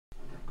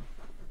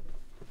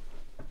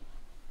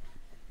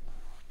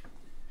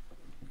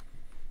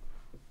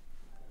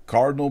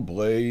Cardinal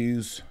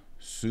Blaise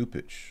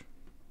Cupich.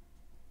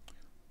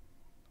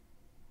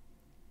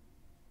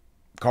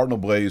 Cardinal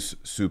Blaise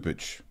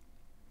Cupich.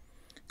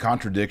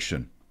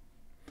 Contradiction.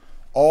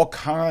 All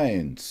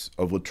kinds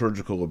of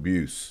liturgical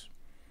abuse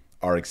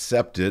are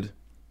accepted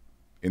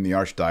in the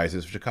Archdiocese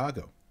of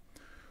Chicago.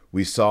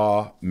 We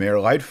saw Mayor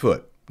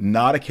Lightfoot,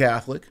 not a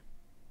Catholic,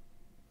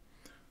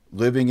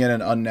 living in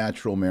an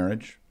unnatural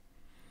marriage,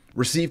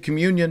 receive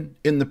communion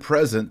in the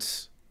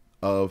presence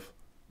of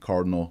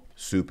Cardinal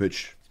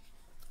Cupich.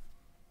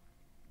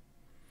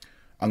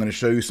 I'm going to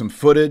show you some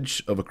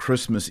footage of a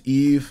Christmas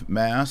Eve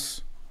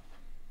Mass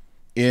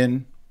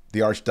in the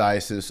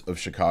Archdiocese of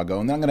Chicago.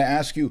 And then I'm going to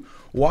ask you,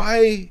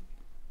 why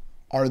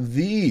are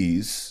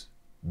these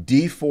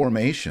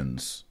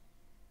deformations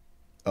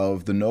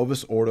of the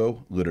Novus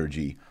Ordo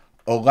liturgy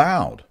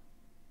allowed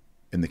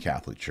in the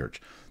Catholic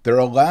Church? They're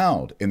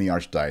allowed in the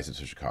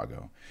Archdiocese of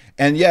Chicago.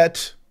 And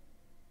yet,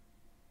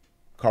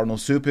 Cardinal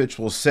Cupich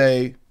will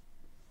say,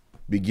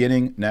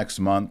 beginning next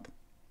month,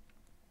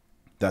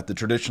 that the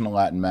traditional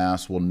Latin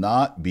Mass will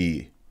not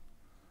be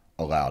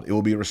allowed. It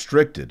will be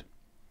restricted.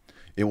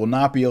 It will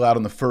not be allowed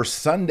on the first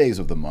Sundays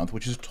of the month,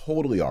 which is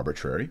totally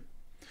arbitrary.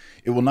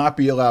 It will not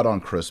be allowed on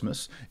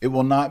Christmas. It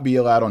will not be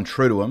allowed on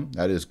Triduum,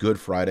 that is Good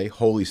Friday,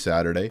 Holy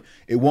Saturday.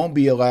 It won't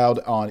be allowed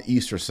on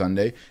Easter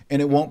Sunday, and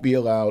it won't be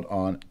allowed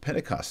on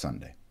Pentecost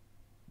Sunday.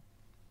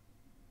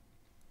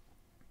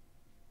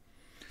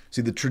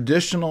 See, the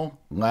traditional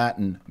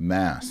Latin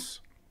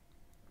Mass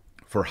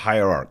for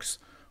hierarchs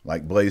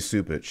like Blaise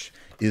Cupich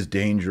is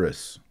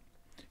dangerous.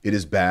 It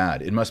is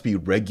bad. It must be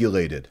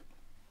regulated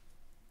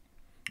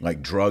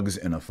like drugs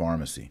in a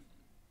pharmacy.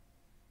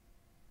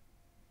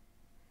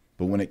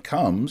 But when it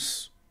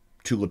comes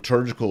to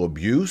liturgical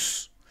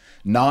abuse,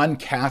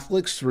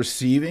 non-Catholics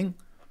receiving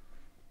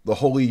the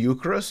Holy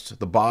Eucharist,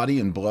 the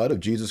body and blood of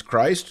Jesus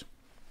Christ,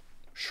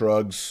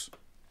 shrugs,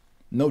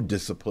 no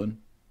discipline.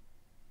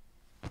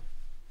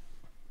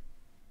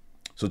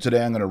 So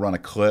today I'm going to run a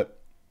clip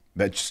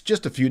that's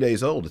just a few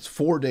days old. It's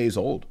 4 days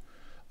old,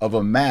 of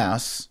a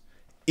Mass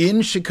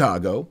in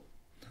Chicago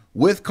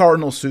with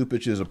Cardinal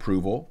Cupich's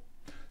approval.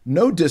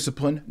 No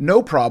discipline,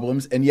 no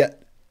problems, and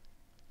yet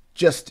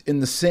just in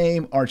the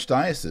same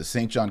archdiocese,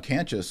 St. John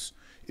Cantius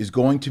is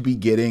going to be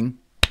getting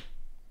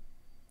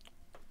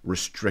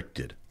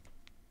restricted.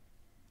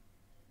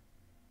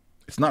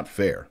 It's not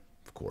fair,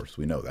 of course,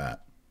 we know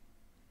that.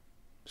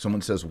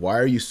 Someone says, why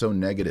are you so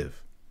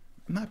negative?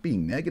 I'm not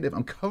being negative.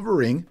 I'm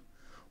covering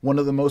one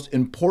of the most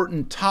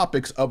important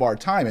topics of our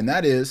time, and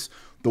that is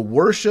the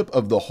worship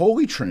of the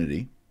Holy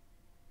Trinity,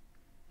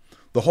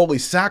 the holy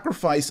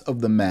sacrifice of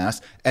the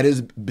Mass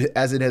as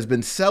it has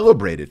been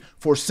celebrated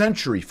for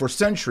century, for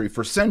century,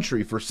 for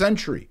century, for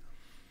century.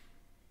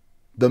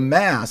 The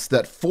Mass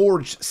that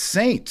forged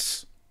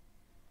saints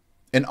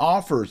and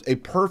offers a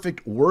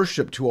perfect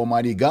worship to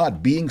Almighty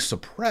God being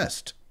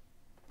suppressed,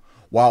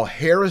 while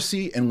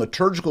heresy and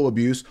liturgical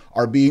abuse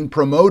are being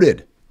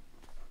promoted.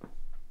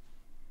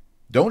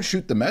 Don't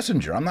shoot the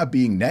messenger. I'm not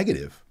being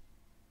negative.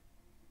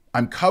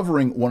 I'm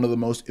covering one of the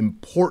most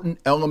important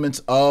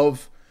elements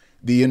of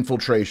the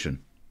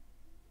infiltration,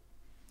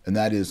 and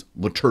that is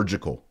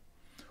liturgical.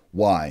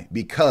 Why?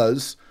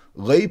 Because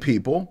lay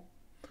people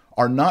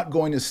are not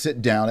going to sit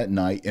down at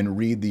night and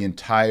read the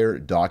entire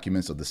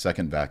documents of the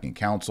Second Vatican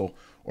Council,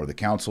 or the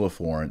Council of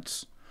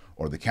Florence,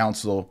 or the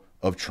Council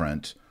of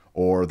Trent,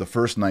 or the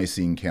First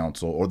Nicene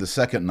Council, or the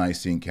Second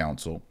Nicene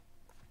Council.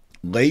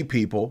 Lay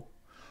people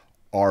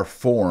are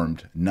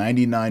formed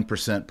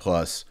 99%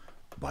 plus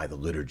by the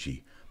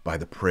liturgy, by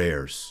the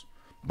prayers,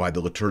 by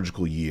the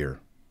liturgical year,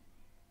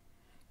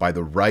 by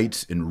the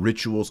rites and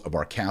rituals of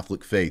our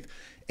Catholic faith.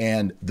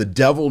 And the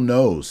devil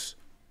knows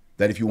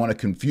that if you want to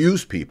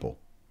confuse people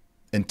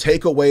and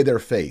take away their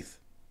faith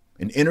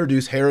and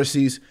introduce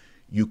heresies,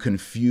 you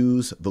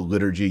confuse the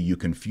liturgy, you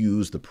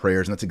confuse the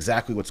prayers, and that's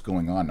exactly what's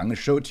going on. I'm going to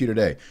show it to you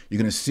today. You're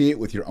going to see it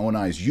with your own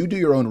eyes. You do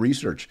your own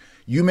research.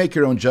 You make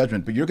your own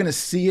judgment, but you're going to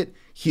see it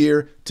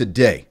here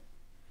today.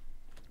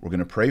 We're going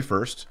to pray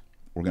first.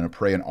 We're going to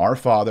pray an Our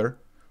Father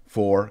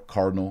for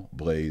Cardinal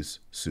Blaise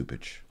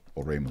Cupich.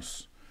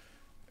 Oremus.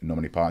 In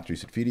nomine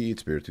Patris et Filii et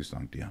Spiritus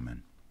Sancti.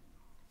 Amen.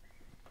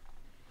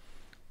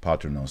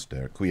 Pater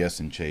noster, qui es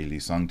in caeli,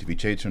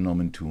 sanctificetur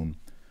nomen tuum,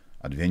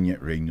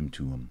 adveniat regnum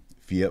tuum,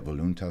 fiat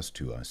voluntas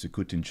tua,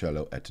 sicut in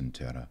cielo et in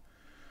terra.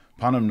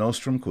 Panem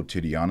nostrum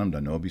quotidianum da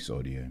nobis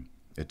odie,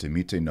 et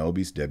dimitte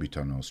nobis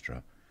debita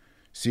nostra,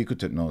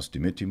 sicut et nos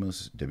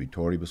dimittimus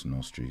debitoribus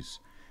nostris,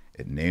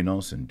 et ne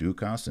nos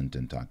inducas in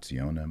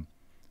tentationem,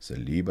 se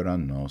libera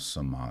nos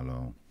a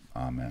malo.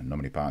 Amen.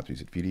 Nomine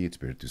Patris et Filii et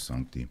Spiritus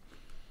Sancti.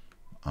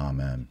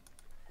 Amen.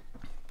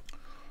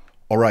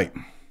 All right,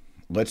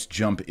 let's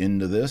jump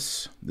into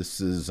this. This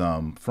is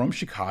from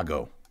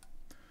Chicago,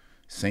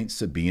 St.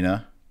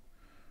 Sabina.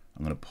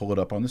 I'm going to pull it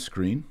up on the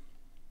screen.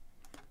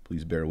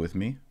 Please bear with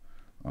me.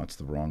 Oh, it's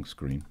the wrong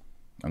screen.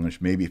 I'm going to,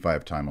 maybe if I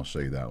have time, I'll show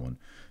you that one.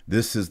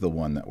 This is the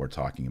one that we're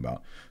talking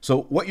about.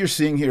 So what you're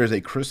seeing here is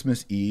a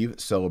Christmas Eve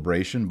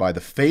celebration by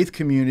the faith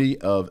community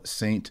of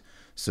St.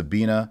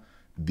 Sabina,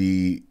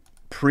 the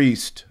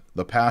priest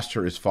The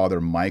pastor is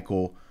Father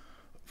Michael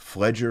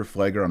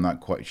Fleger. I'm not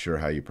quite sure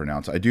how you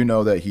pronounce it. I do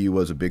know that he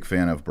was a big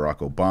fan of Barack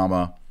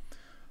Obama.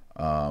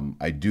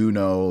 I do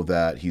know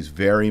that he's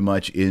very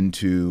much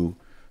into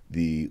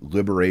the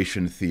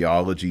liberation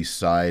theology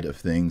side of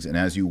things. And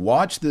as you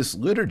watch this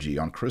liturgy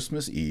on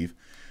Christmas Eve,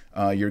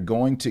 you're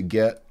going to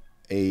get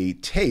a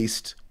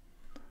taste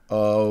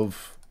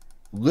of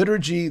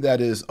liturgy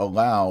that is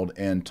allowed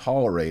and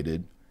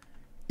tolerated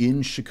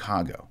in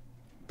Chicago.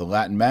 The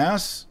Latin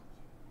Mass,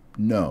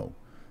 no.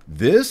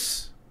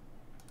 This,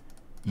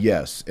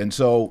 yes. And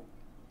so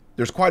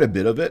there's quite a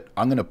bit of it.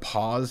 I'm going to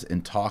pause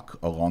and talk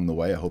along the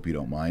way. I hope you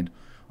don't mind.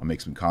 I'll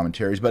make some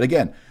commentaries. But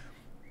again,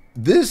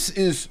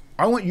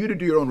 I want you to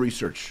do your own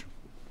research.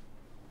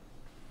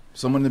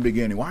 Someone in the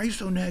beginning, why are you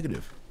so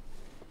negative?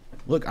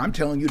 Look, I'm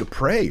telling you to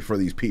pray for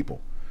these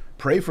people.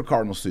 Pray for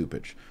Cardinal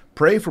Cupich.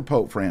 Pray for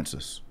Pope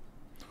Francis.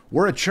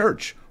 We're a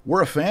church.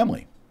 We're a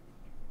family.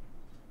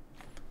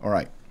 All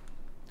right.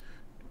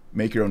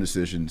 Make your own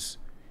decisions.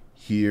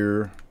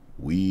 Here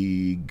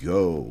we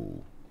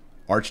go.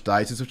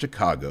 Archdiocese of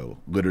Chicago,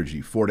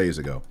 liturgy, 4 days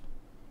ago.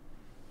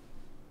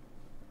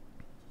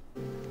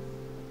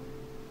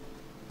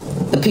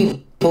 The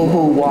people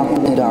who walk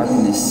in the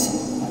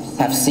darkness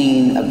have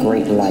seen a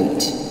great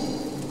light.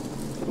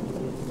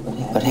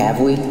 But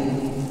have we?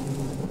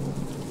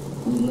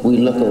 We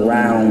look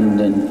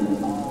around and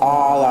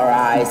all our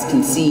eyes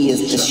can see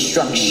is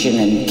destruction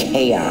and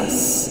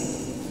chaos,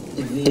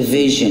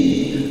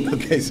 division.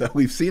 Okay, so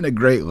we've seen a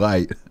great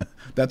light.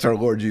 That's our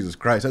Lord Jesus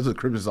Christ. That's what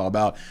Christmas is all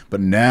about.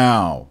 But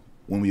now,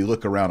 when we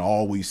look around,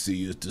 all we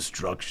see is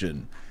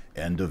destruction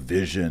and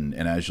division.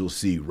 And as you'll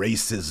see,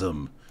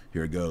 racism.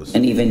 Here it goes.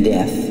 And even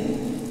death.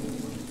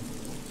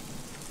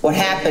 What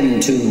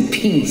happened to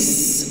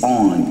peace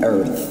on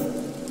earth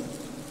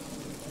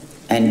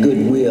and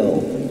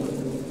goodwill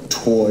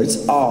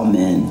towards all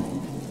men?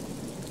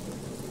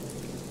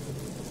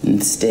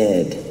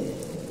 Instead,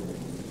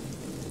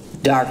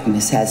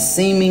 darkness has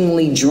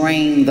seemingly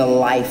drained the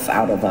life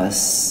out of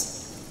us.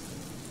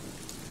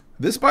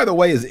 This, by the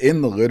way, is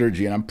in the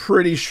liturgy, and I'm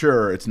pretty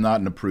sure it's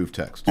not an approved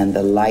text. And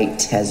the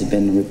light has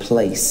been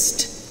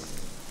replaced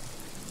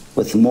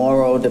with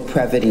moral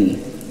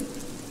depravity,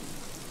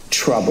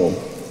 trouble,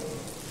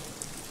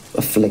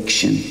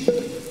 affliction.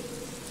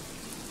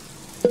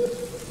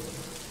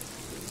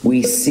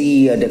 We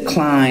see a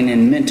decline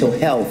in mental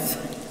health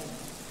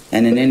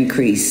and an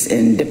increase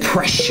in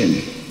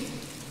depression,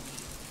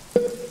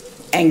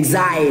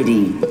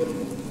 anxiety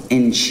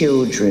in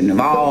children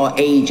of all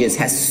ages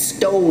has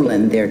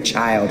stolen their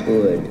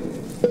childhood.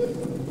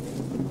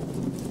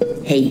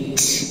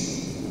 Hate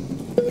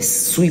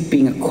is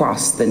sweeping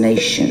across the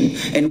nation.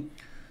 And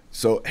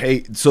so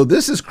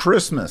this is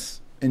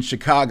Christmas in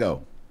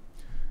Chicago.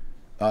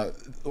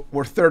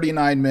 We're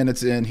 39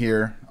 minutes in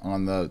here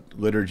on the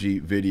liturgy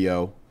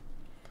video.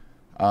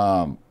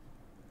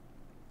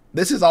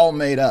 This is all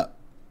made up.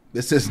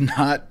 This is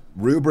not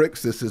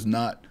rubrics. This is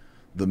not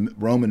the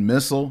Roman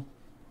Missal.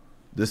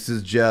 This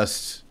is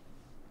just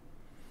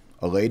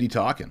a lady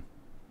talking.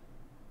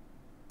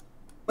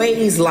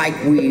 Ways like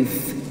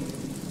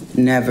we've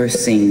never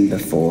seen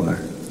before.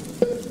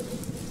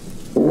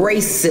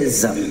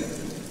 Racism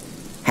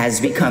has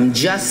become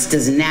just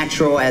as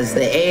natural as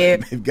the air.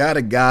 They've got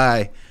a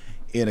guy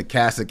in a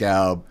cassock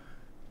alb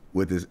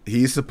with his,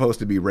 he's supposed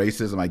to be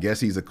racism. I guess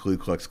he's a Ku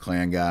Klux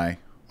Klan guy.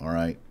 All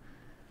right.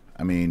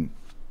 I mean,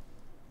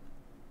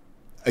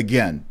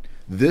 again,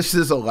 this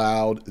is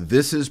allowed.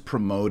 This is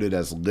promoted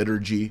as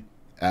liturgy,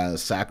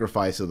 as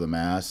sacrifice of the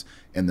Mass,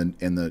 and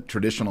the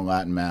traditional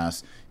Latin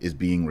Mass is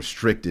being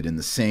restricted in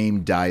the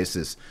same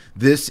diocese.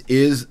 This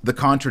is the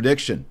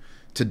contradiction.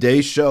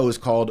 Today's show is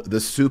called The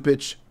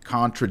Cupich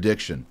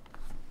Contradiction.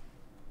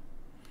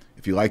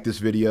 If you like this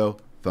video,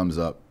 thumbs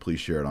up. Please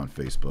share it on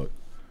Facebook.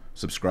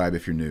 Subscribe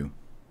if you're new.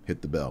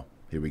 Hit the bell.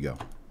 Here we go.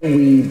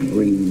 We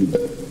breed.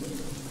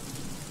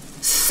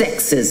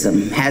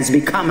 Sexism has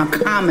become a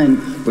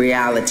common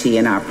reality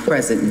in our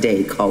present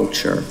day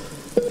culture.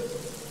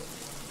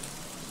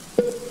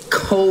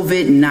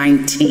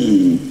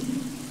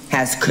 COVID-19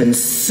 has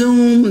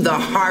consumed the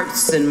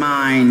hearts and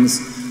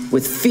minds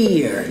with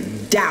fear,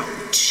 doubt,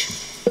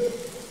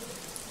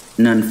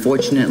 and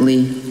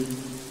unfortunately,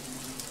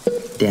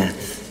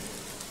 death.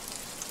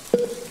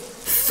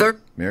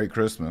 Merry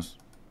Christmas.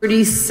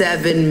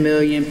 37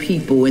 million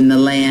people in the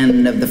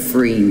land of the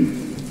free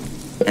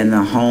and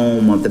the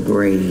home of the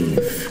brave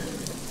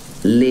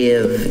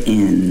live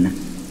in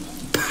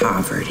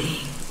poverty.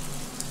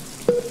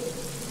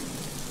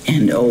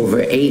 And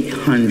over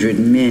 800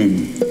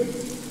 men,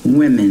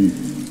 women,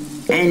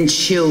 and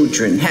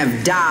children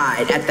have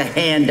died at the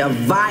hand of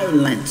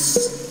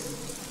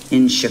violence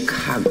in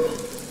Chicago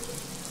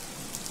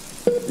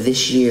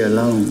this year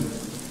alone.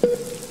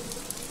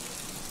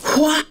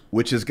 What?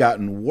 Which has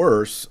gotten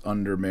worse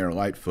under Mayor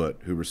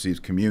Lightfoot, who receives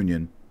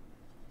communion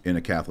in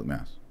a Catholic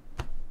Mass.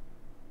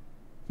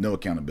 No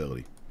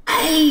accountability.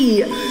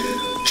 Hey,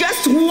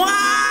 just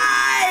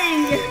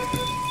why?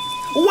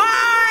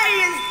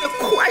 Why is the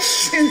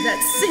question that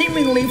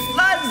seemingly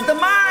floods the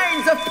mind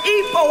lives of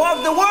people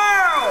of the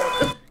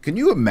world. Can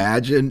you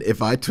imagine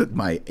if I took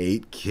my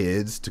 8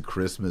 kids to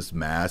Christmas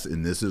Mass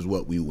and this is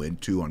what we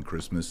went to on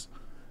Christmas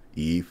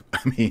Eve?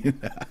 I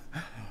mean,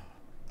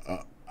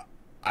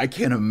 I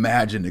can't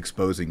imagine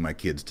exposing my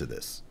kids to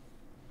this.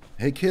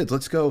 Hey kids,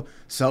 let's go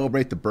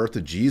celebrate the birth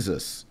of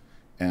Jesus,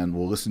 and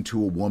we'll listen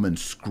to a woman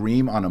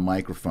scream on a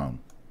microphone.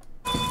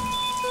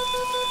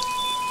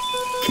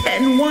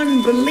 Can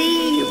one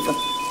believe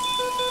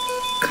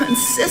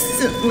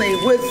consistently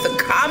with the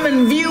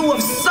common view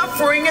of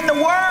suffering in the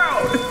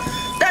world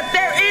that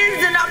there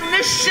is an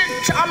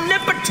omniscient,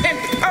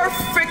 omnipotent,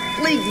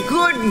 perfectly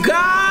good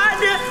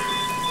God?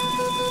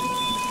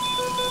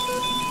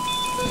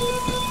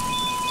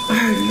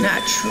 Our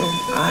natural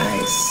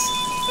eyes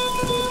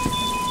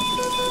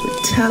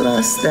would tell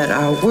us that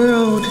our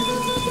world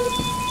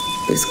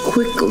is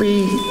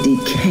quickly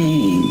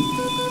decaying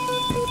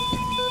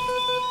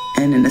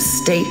and in a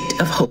state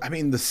of hope. I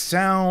mean, the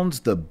sounds,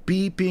 the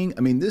beeping,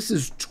 I mean, this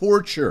is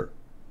torture.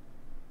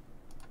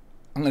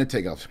 I'm going to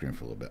take off screen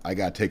for a little bit. I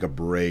got to take a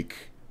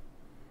break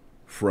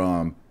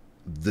from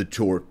the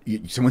tour.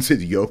 Someone said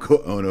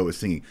Yoko Ono is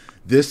singing.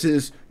 This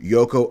is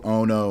Yoko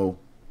Ono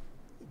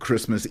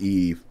Christmas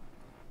Eve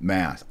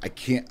Mass. I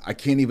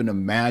can't even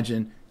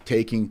imagine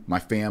taking my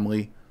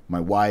family, my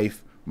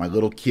wife, my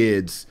little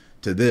kids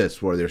to this,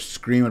 where they're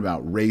screaming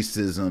about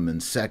racism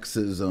and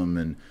sexism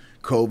and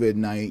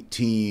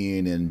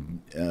COVID-19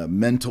 and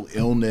mental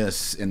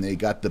illness, and they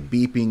got the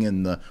beeping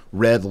and the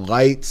red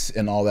lights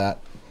and all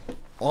that.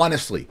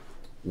 Honestly,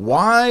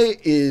 why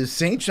is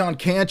St. John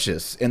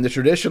Cantius and the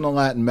traditional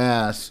Latin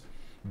Mass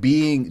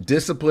being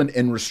disciplined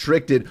and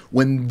restricted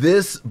when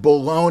this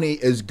baloney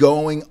is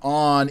going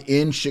on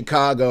in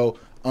Chicago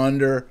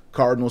under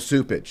Cardinal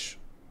Cupich?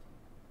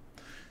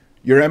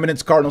 Your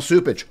Eminence, Cardinal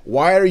Cupich,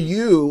 why are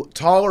you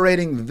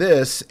tolerating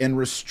this and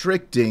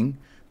restricting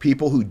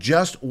people who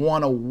just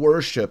want to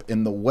worship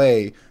in the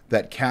way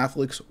that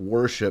Catholics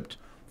worshiped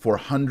for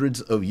hundreds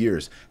of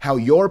years? How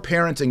your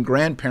parents and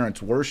grandparents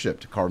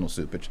worshiped, Cardinal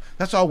Cupich.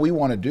 That's all we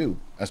want to do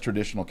as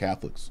traditional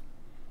Catholics.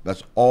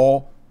 That's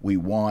all we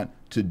want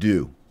to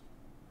do.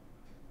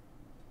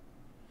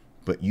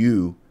 But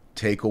you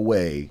take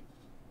away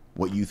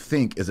what you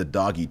think is a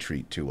doggy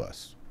treat to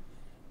us.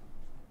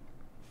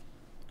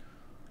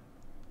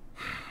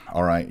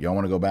 All right, y'all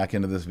want to go back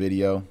into this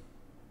video?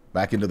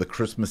 Back into the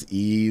Christmas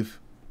Eve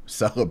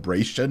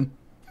celebration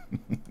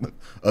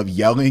of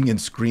yelling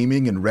and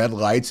screaming and red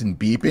lights and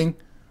beeping?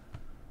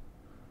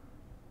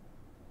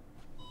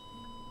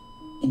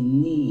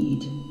 In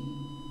need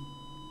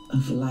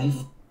of life.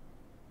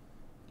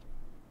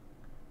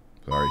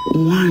 Sorry.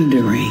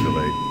 Wondering, Too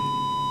late.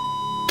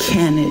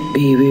 can it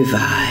be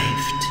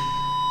revived?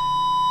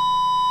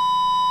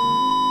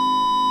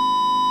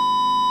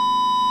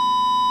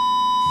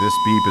 This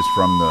beep is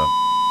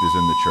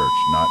in the church,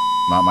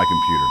 not my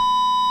computer.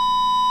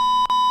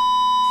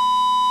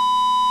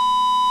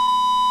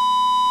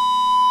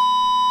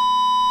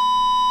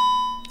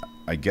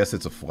 I guess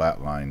it's a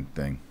flatline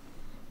thing.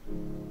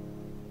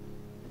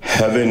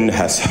 Heaven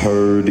has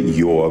heard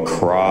your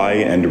cry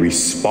and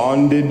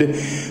responded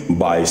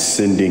by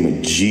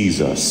sending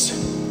Jesus,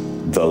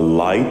 the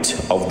light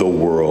of the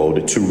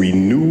world, to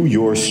renew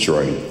your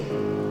strength.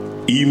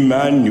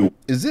 Emmanuel.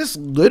 Is this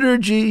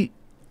liturgy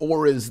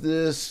or is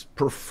this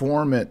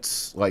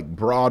performance like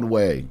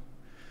Broadway?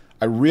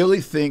 I really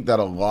think that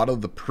a lot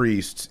of the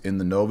priests in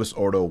the Novus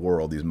Ordo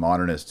world, these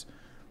modernists,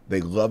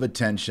 they love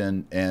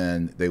attention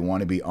and they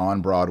want to be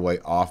on Broadway,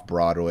 off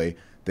Broadway.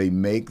 They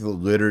make the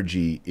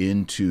liturgy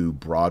into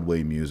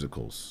Broadway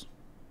musicals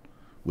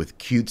with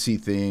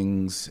cutesy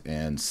things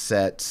and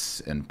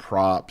sets and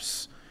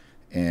props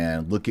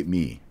and look at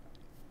me.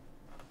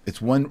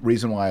 It's one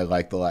reason why I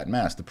like the Latin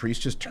Mass. The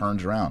priest just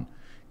turns around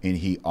and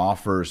he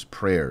offers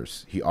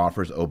prayers. He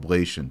offers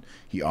oblation.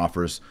 He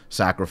offers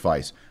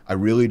sacrifice. I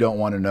really don't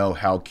want to know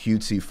how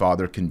cutesy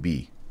Father can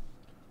be.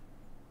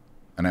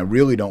 And I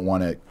really don't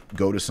want to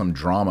go to some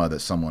drama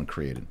that someone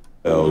created.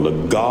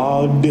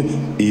 God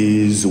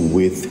is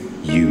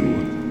with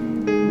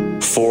you.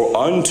 For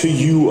unto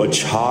you a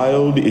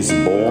child is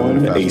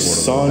born, a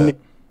son.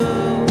 So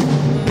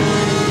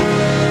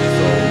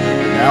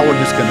now we're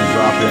just going to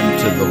drop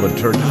into the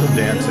liturgical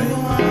dancing.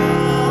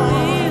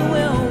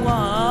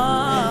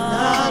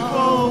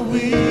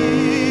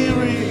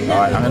 All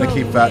right, I'm going to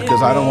keep that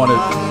because I don't want to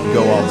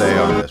go all day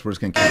on this. We're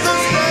just going to keep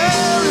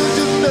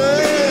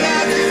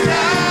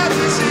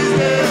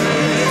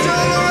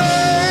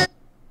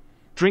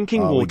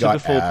Drinking water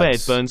before ads.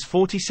 bed burns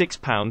 46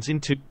 pounds in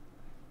 2.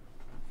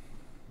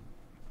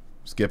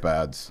 Skip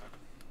ads.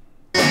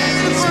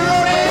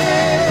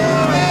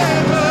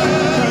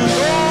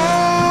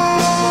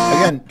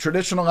 Again,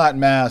 traditional Latin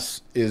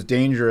Mass is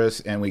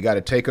dangerous, and we got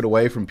to take it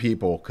away from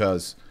people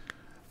because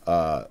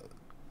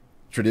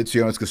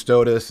Traditionis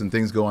Custodes and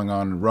things going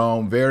on in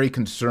Rome, very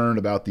concerned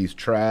about these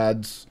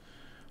trads.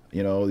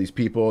 You know, these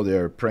people,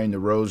 they're praying the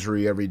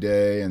rosary every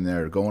day and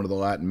they're going to the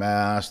Latin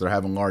Mass. They're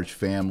having large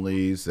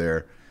families.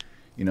 They're,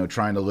 you know,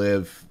 trying to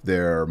live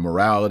their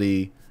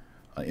morality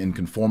in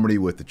conformity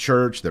with the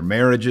church, their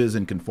marriages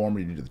in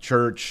conformity to the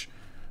church.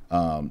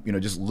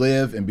 Just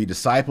live and be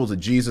disciples of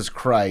Jesus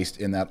Christ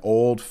in that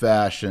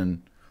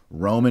old-fashioned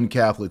Roman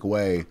Catholic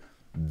way.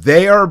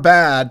 They are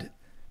bad.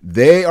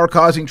 They are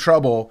causing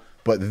trouble.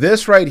 But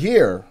this right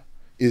here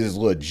is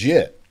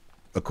legit,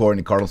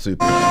 according to Cardinal Soup.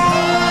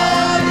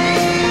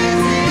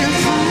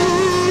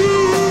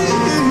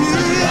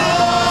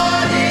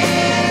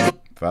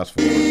 Fast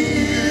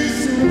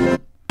forward.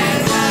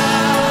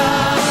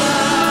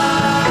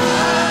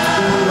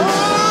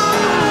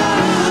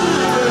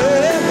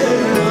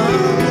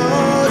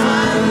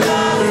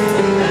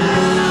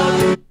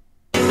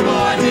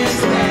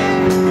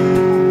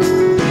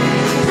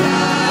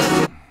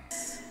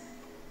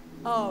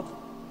 Of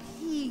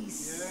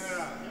peace.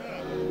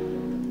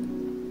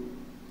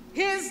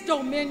 His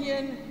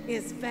dominion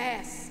is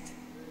vast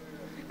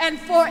and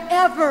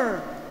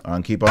forever.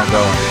 Keep on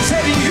going.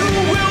 Said you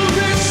will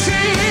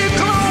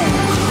receive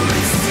honor.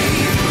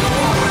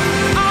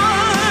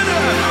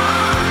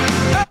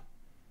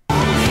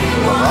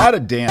 A lot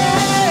of dance.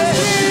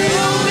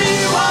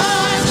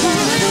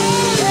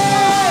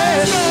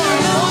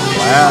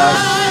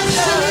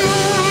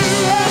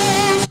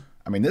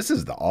 I mean, this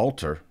is the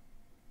altar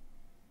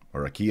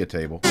or a Kia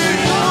table. All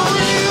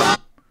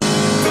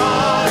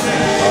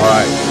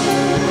right.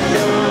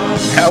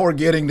 Now we're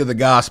getting to the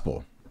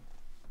gospel.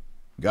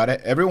 Got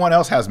it. Everyone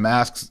else has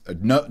masks.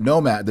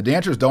 No mask. The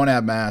dancers don't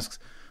have masks.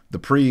 The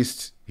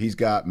priest, he's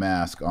got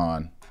mask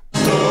on.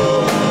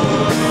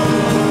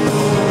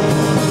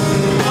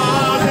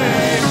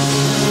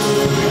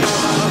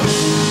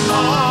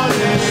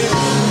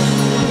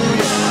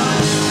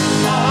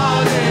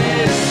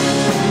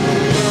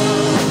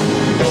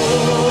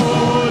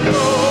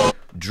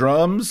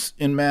 Drums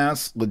in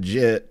mass,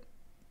 legit.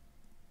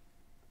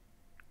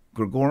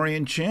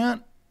 Gregorian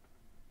chant?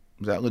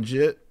 Is that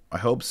legit? I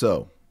hope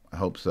so. I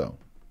hope so.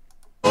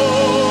 By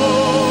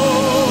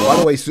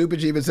the way,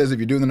 Supage even says if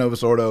you're doing the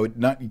Novus Ordo,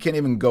 you can't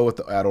even go with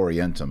the Ad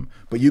Orientem.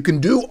 But you can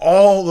do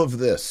all of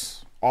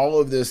this.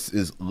 All of this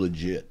is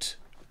legit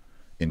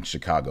in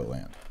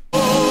Chicagoland.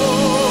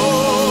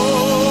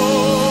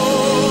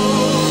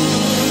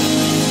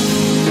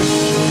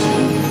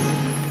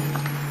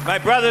 My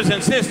brothers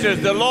and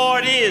sisters, the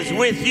Lord is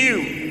with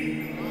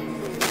you.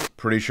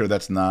 Pretty sure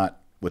that's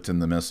not what's in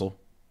the missal.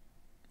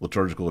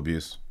 Liturgical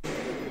abuse.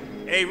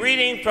 A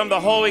reading from the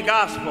Holy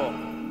Gospel,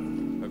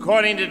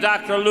 according to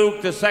Dr.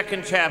 Luke, the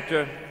 2nd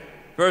chapter,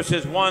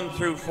 verses 1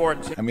 through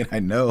 14. I mean, I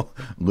know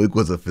Luke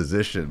was a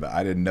physician, but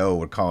I didn't know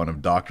we're calling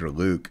him Dr.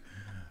 Luke.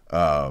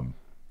 You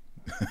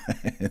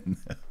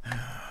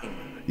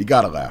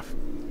gotta laugh.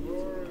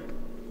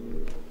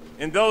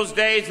 In those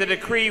days, a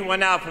decree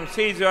went out from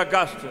Caesar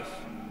Augustus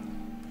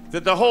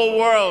that the whole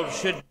world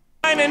should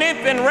find an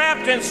infant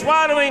wrapped in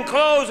swaddling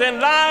clothes and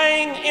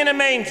lying in a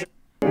manger.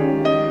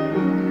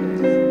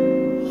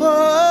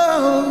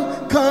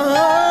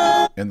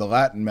 In the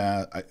Latin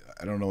mass, I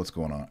don't know what's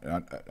going on.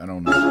 I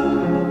don't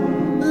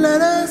know.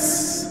 Let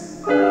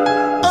us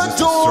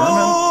adore.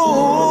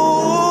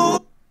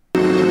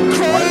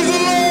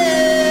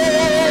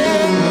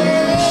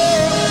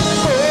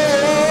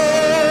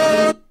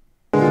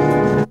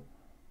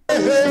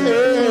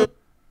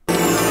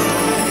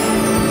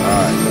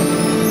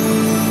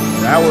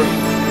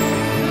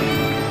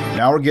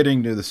 Now we're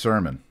getting to the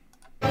sermon.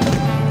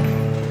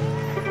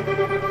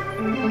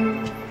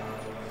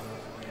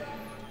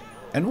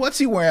 And what's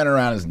he wearing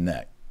around his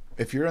neck?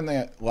 If you're in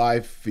the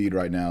live feed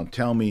right now,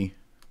 tell me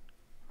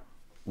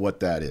what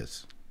that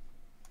is.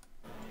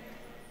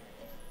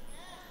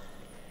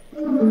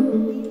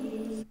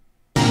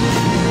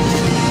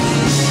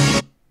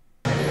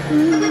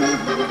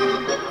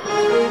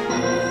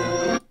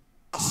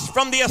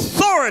 From the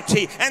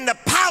authority and the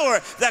power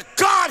that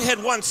God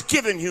had once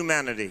given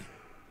humanity.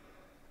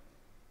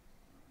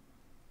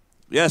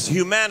 Yes,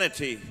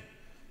 humanity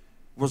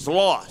was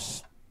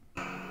lost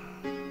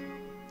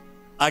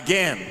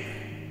again.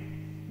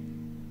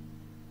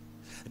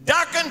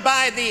 Darkened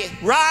by the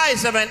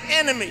rise of an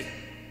enemy,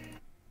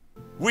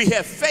 we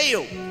have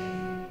failed.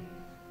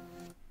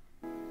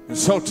 And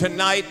so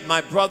tonight,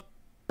 my brothers,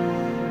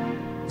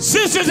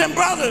 sisters and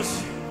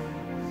brothers,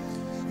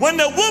 when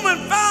the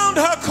woman found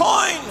her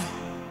coin,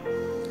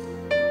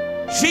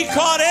 she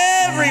caught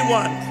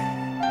everyone.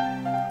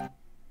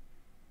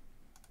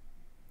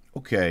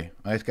 Okay,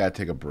 I just gotta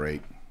take a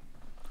break.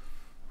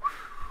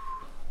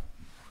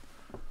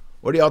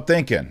 What are y'all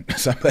thinking?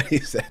 Somebody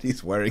said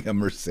he's wearing a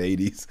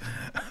Mercedes,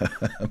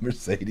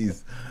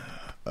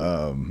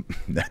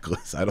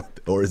 necklace.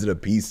 Or is it a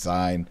peace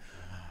sign?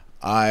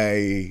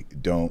 I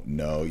don't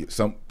know.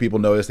 Some people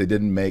noticed they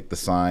didn't make the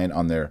sign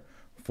on their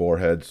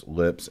foreheads,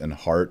 lips, and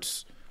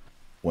hearts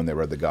when they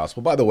read the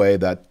gospel. By the way,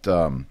 that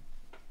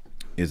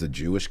is a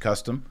Jewish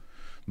custom.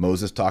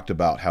 Moses talked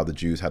about how the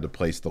Jews had to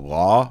place the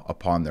law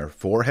upon their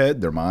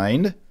forehead, their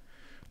mind.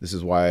 This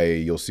is why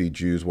you'll see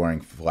Jews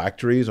wearing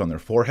phylacteries on their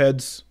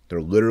foreheads.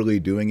 They're literally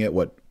doing it.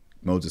 What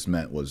Moses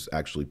meant was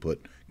actually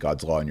put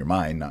God's law in your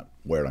mind, not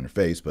wear it on your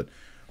face. But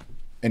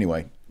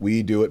anyway,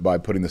 We do it by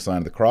putting the sign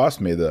of the cross.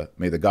 May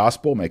the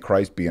gospel, may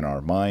Christ be in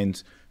our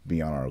minds,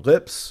 be on our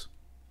lips,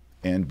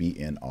 and be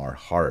in our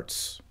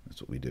hearts.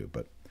 That's what we do.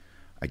 But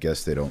I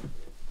guess they don't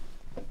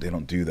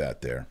do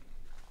that there.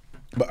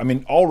 But I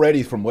mean,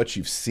 already from what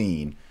you've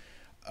seen,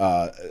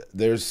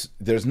 there's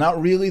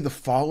not really the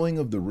following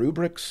of the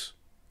rubrics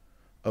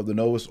of the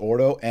Novus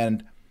Ordo,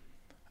 and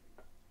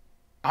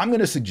I'm going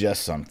to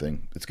suggest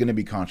something. It's going to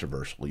be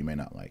controversial. You may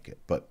not like it,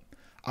 but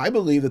I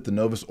believe that the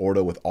Novus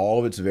Ordo, with all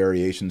of its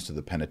variations to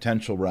the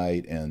penitential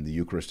rite and the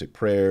Eucharistic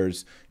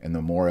prayers and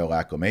the memorial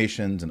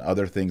acclamations and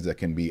other things that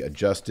can be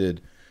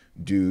adjusted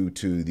due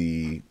to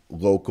the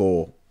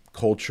local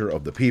culture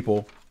of the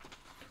people,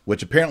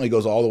 which apparently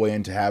goes all the way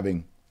into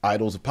having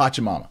idols of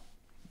Pachamama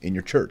in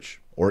your church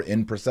or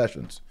in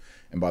processions.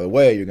 And by the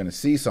way, you're going to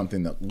see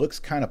something that looks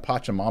kind of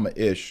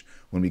Pachamama-ish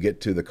when we get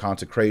to the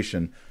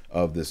consecration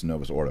of this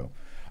Novus Ordo.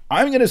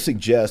 I'm going to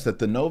suggest that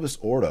the Novus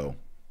Ordo,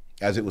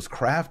 as it was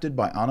crafted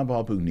by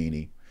Annibale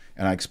Bugnini,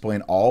 and I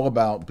explain all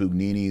about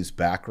Bugnini's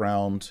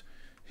background,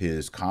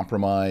 his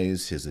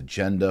compromise, his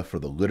agenda for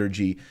the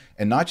liturgy,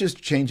 and not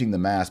just changing the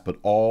Mass, but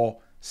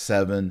all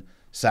 7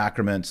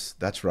 sacraments.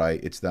 That's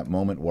right, it's that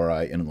moment where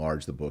I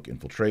enlarge the book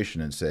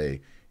Infiltration and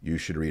say, you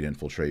should read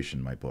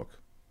Infiltration, my book.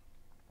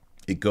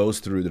 It goes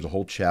through, there's a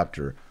whole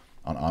chapter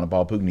on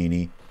Annibale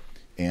Bugnini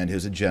and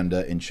his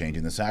agenda in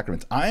changing the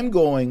sacraments. I'm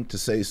going to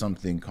say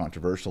something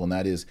controversial, and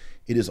that is,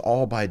 it is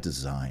all by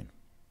design.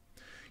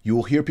 You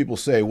will hear people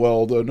say,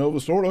 well, the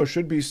Novus Ordo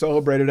should be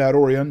celebrated ad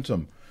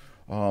orientem.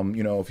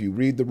 If you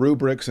read the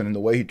rubrics and in the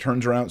way he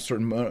turns around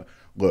certain...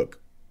 Look,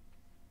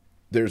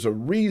 there's a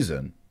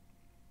reason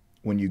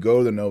when you go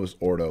to the Novus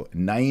Ordo,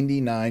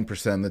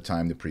 99% of the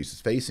time the priest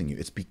is facing you.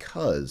 It's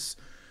because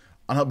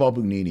Annibale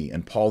Bugnini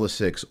and Paul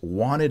VI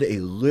wanted a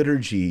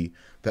liturgy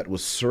that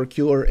was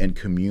circular and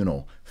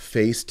communal,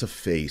 face to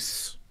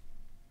face.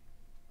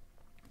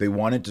 They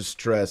wanted to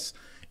stress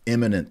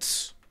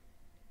immanence.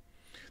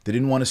 They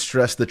didn't want to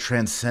stress the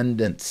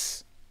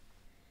transcendence,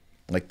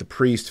 like the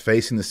priest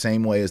facing the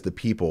same way as the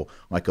people,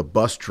 like a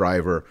bus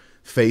driver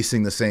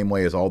facing the same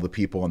way as all the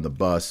people on the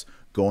bus,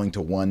 going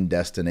to one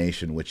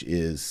destination, which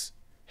is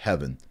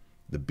heaven,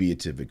 the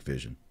beatific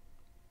vision.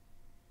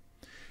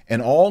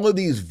 And all of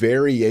these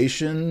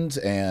variations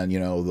and,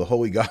 the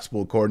Holy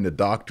Gospel according to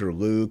Dr.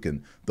 Luke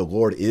and the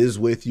Lord is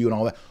with you and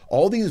all that,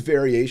 all these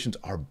variations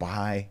are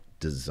by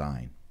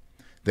design.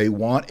 They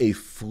want a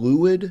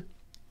fluid,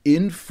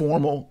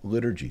 informal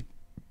liturgy.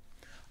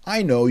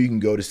 I know you can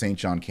go to St.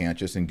 John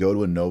Cantius and go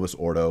to a Novus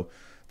Ordo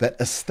that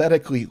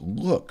aesthetically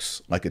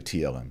looks like a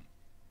TLM.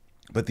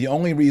 But the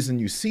only reason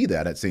you see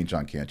that at St.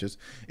 John Cantius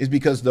is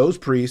because those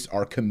priests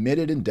are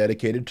committed and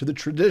dedicated to the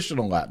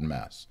traditional Latin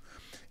Mass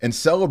and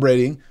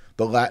celebrating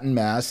the Latin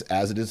Mass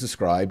as it is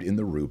described in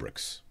the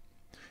rubrics.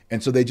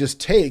 And so they just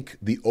take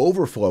the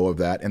overflow of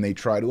that and they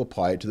try to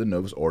apply it to the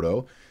Novus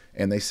Ordo,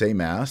 and they say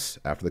Mass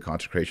after the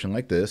consecration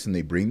like this, and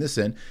they bring this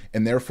in,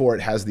 and therefore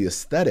it has the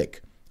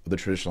aesthetic of the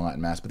traditional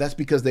Latin Mass. But that's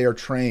because they are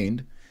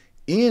trained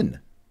in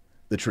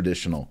the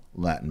traditional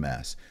Latin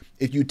Mass.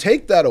 If you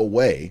take that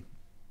away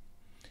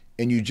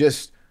and you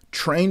just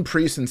train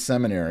priests in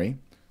seminary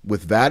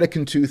with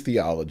Vatican II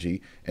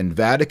theology and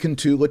Vatican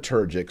II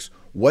liturgics,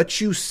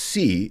 what you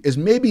see is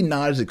maybe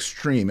not as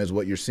extreme as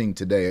what you're seeing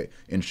today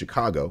in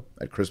Chicago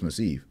at Christmas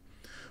Eve.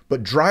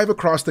 But drive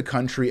across the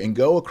country and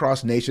go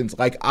across nations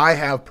like I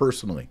have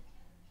personally.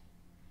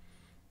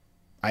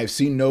 I have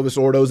seen Novus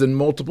Ordos in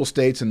multiple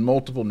states and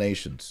multiple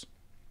nations,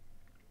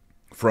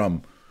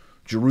 from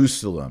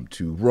Jerusalem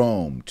to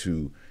Rome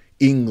to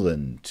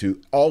England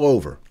to all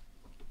over.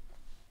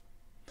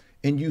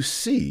 And you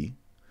see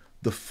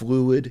the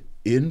fluid,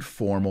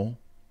 informal,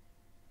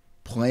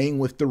 playing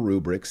with the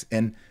rubrics.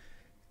 And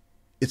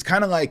it's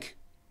kind of like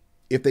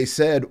if they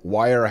said,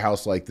 wire a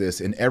house like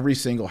this, in every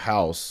single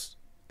house,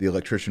 the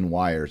electrician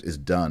wires is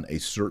done a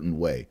certain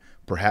way,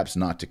 perhaps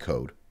not to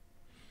code,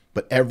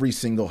 but every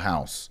single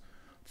house,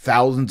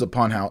 thousands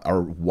upon house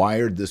are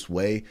wired this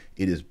way.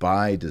 It is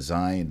by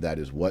design. That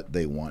is what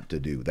they want to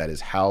do. That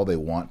is how they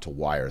want to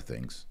wire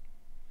things.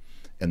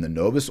 And the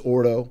Novus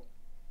Ordo,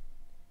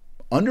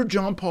 under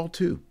John Paul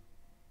II,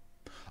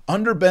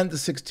 under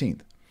Benedict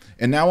XVI,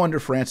 and now under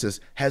Francis,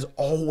 has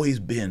always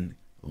been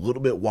a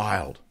little bit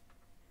wild,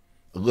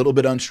 a little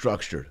bit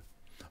unstructured,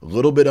 a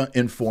little bit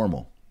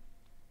informal.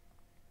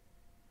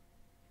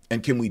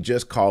 And can we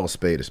just call a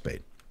spade a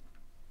spade?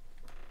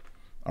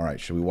 All right,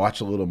 should we watch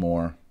a little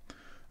more?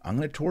 I'm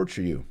going to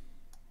torture you.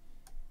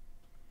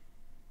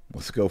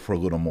 Let's go for a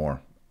little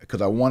more,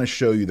 because I want to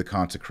show you the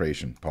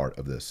consecration part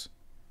of this.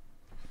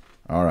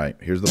 All right,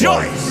 here's the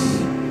Joyce,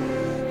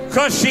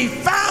 because she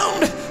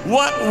found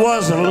what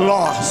was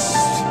lost.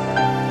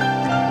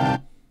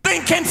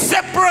 Nothing can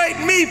separate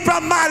me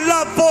from my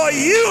love for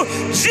you.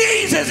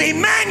 Jesus,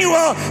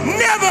 Emmanuel,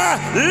 never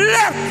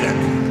left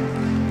it.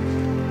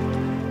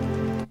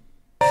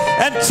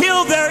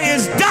 Until there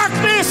is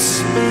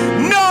darkness,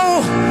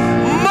 no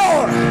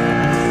more.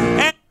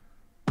 And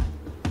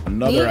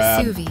another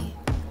ad. Meet Suvi,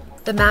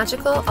 the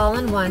magical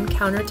all-in-one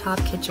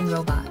countertop kitchen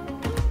robot.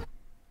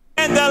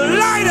 And and the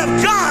light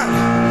of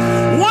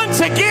God once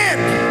again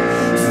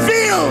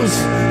fills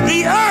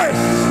the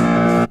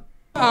earth.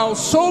 Wow,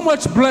 so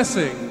much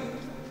blessing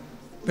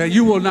that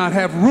you will not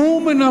have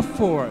room enough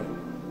for it.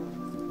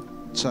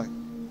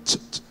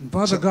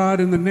 Father God,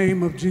 in the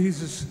name of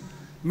Jesus,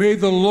 may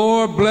the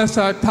Lord bless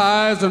our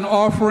tithes and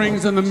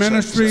offerings and the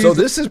ministries. So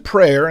this is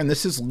prayer and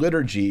this is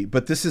liturgy,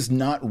 but this is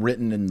not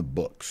written in the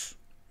books.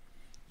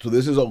 So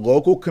this is a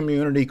local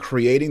community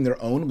creating their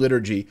own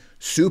liturgy.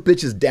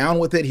 Supich is down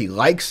with it. He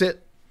likes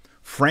it.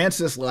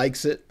 Francis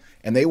likes it.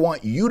 And they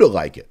want you to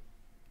like it.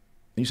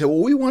 And you say,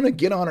 well, we want to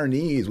get on our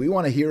knees. We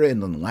want to hear it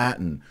in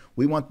Latin.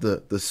 We want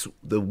the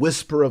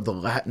whisper of the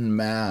Latin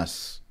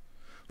Mass,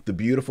 the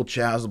beautiful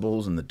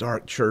chasubles and the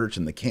dark church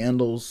and the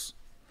candles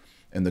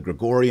and the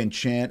Gregorian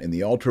chant and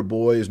the altar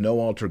boys, no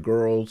altar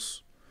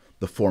girls,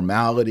 the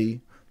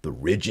formality, the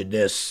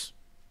rigidness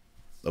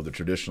of the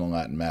traditional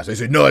Latin Mass. They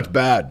say, no, it's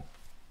bad.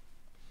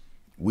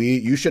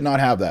 You should not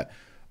have that.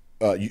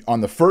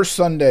 On the first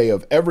Sunday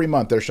of every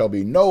month, there shall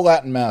be no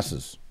Latin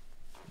Masses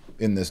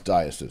in this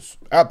diocese.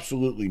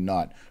 Absolutely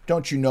not.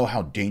 Don't you know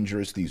how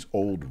dangerous these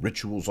old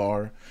rituals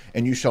are?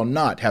 And you shall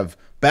not have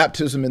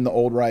baptism in the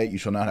old rite. You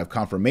shall not have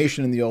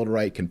confirmation in the old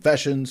rite,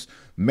 confessions,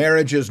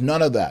 marriages,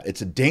 none of that.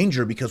 It's a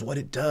danger because what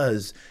it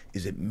does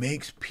is it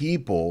makes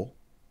people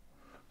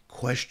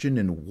question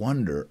and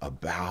wonder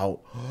about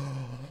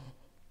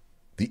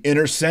the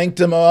inner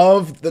sanctum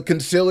of the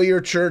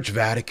Conciliar Church,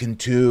 Vatican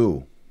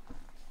II.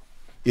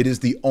 It is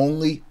the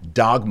only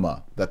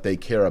dogma that they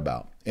care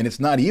about. And it's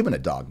not even a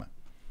dogma.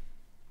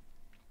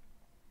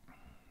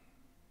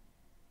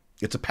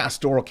 It's a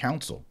pastoral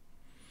council.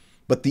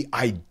 But the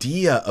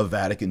idea of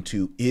Vatican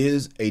II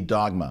is a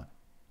dogma.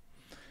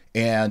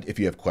 And if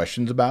you have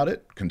questions about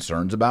it,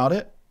 concerns about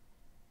it,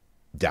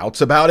 doubts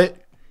about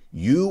it,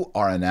 you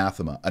are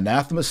anathema.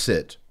 Anathema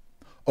sit.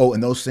 Oh,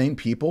 and those same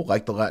people,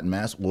 like the Latin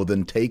Mass, will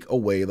then take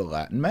away the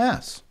Latin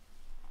Mass.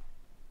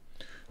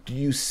 Do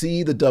you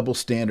see the double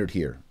standard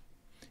here?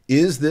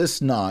 Is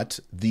this not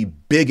the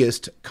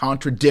biggest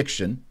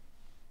contradiction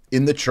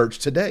in the church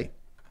today?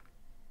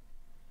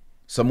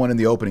 Someone in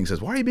the opening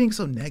says, why are you being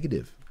so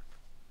negative?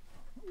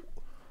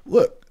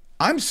 Look,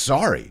 I'm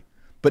sorry,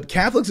 but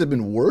Catholics have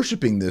been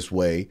worshiping this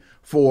way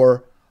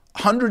for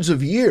hundreds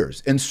of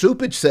years. And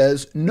Supich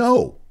says,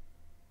 no,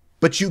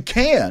 but you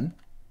can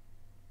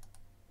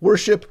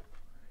worship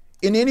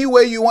in any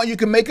way you want. You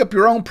can make up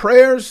your own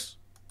prayers.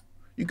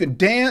 You can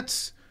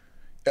dance.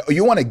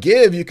 You want to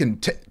give, you can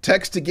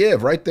text to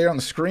give right there on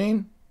the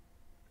screen.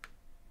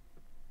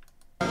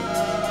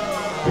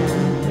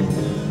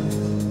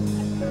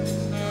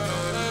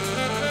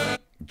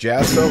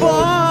 Jazz solo.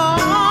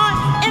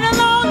 In a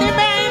lonely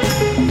maze,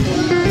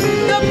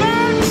 the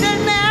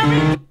Virgin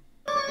Mary.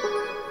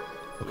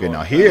 Okay,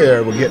 now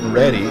here we're getting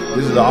ready.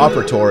 This is the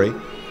offertory.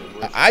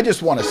 I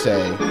just want to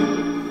say,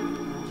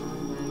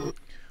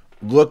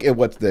 look at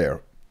what's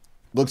there.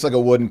 Looks like a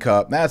wooden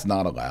cup. That's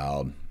not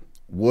allowed.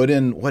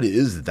 Wooden, what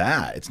is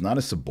that? It's not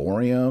a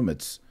ciborium.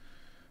 It's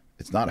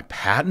not a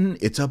paten.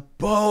 It's a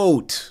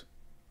boat.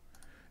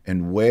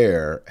 And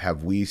where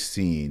have we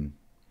seen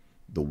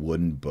the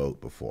wooden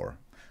boat before?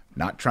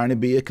 Not trying to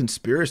be a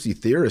conspiracy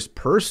theorist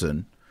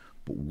person,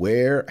 but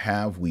where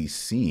have we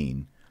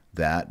seen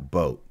that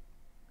boat?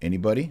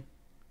 Anybody?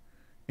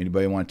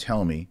 Anybody want to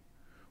tell me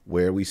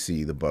where we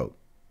see the boat?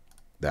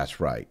 That's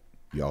right.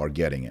 Y'all are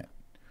getting it.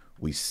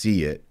 We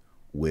see it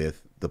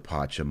with the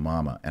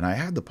Pachamama. And I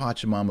had the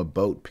Pachamama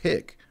boat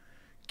pic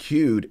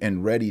queued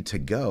and ready to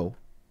go.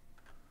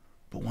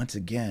 But once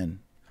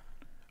again,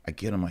 I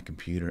get on my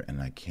computer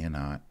and I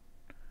cannot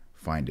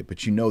find it.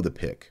 But you know the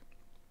pic.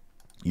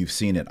 You've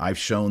seen it. I've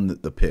shown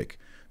the pic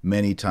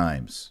many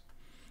times.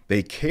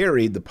 They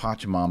carried the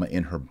Pachamama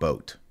in her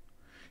boat.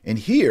 And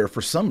here,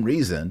 for some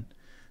reason,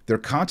 they're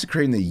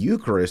consecrating the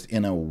Eucharist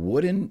in a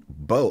wooden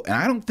boat. And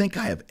I don't think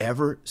I have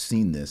ever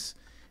seen this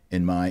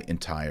in my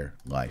entire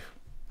life.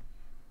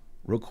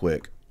 Real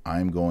quick,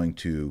 I'm going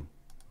to,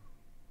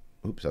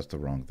 oops, that's the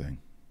wrong thing.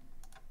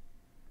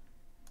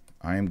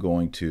 I am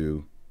going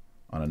to,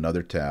 on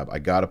another tab, I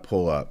got to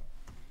pull up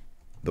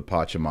the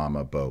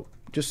Pachamama boat,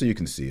 just so you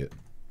can see it.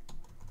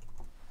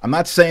 I'm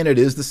not saying it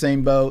is the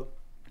same boat,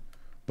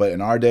 but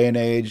in our day and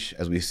age,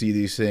 as we see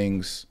these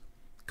things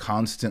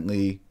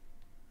constantly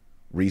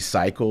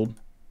recycled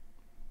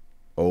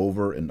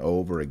over and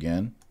over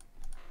again,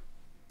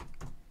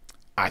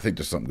 I think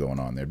there's something going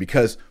on there,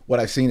 because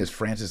what I've seen is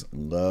Francis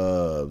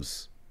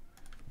loves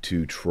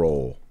to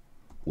troll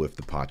with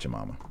the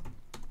Pachamama.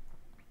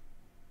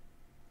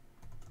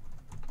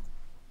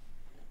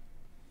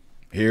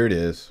 Here it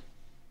is.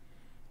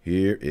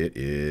 Here it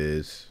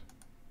is.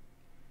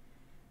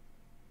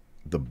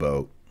 The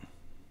boat.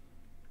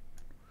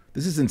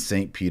 This is in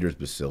St. Peter's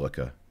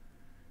Basilica,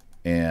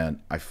 and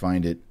I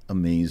find it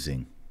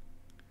amazing.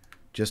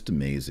 Just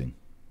amazing.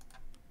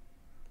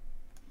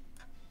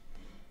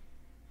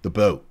 The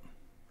boat,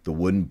 the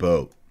wooden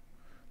boat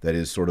that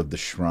is sort of the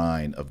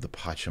shrine of the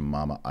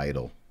Pachamama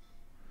idol.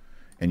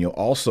 And you'll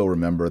also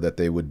remember that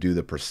they would do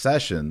the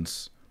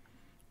processions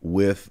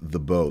with the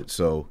boat.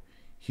 So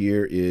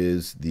Here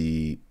is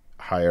the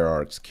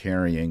hierarchs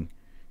carrying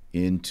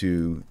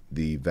into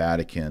the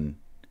Vatican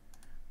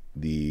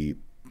the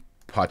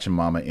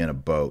Pachamama in a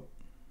boat.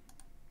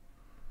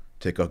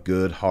 Take a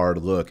good hard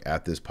look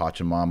at this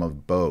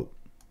Pachamama boat.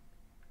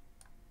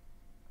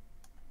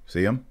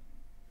 See him?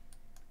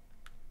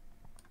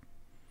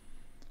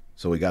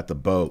 So we got the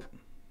boat.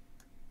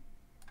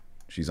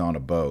 She's on a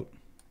boat.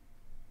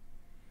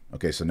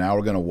 Okay, so now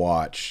we're going to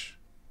watch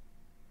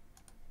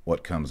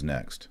what comes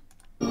next.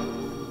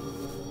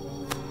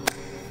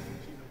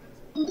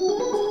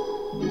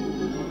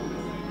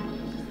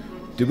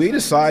 Did we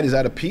decide, is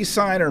that a peace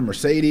sign or a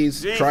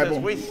Mercedes Jesus, tribal?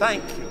 we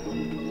thank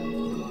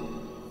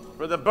you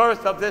for the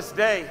birth of this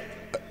day.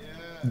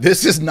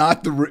 This is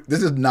not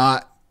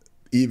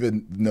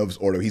even Novus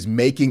Ordo. He's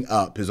making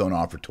up his own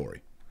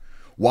offertory.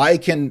 Why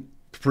can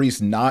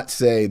priests not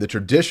say the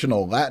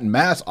traditional Latin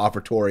Mass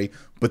offertory,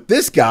 but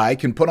this guy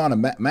can put on a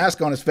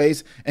mask on his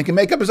face and can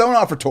make up his own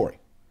offertory?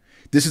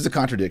 This is a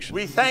contradiction.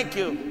 We thank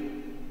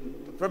you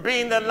for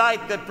being the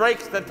light that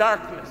breaks the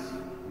darkness.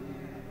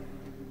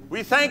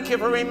 We thank you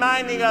for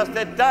reminding us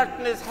that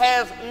darkness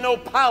has no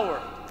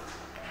power.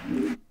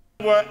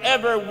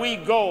 Wherever we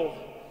go,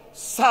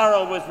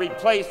 sorrow is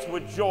replaced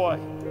with joy.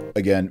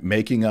 Again,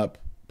 making up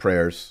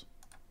prayers,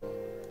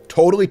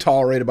 totally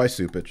tolerated by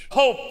Supich.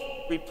 Hope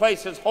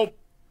replaces hope.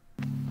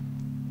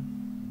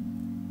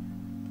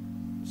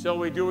 So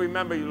we do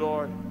remember you,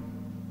 Lord.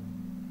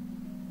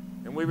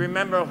 And we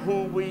remember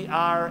who we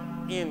are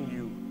in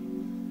you.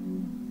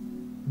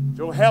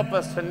 So help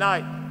us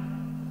tonight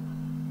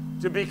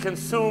to be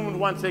consumed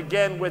once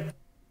again with,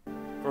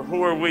 for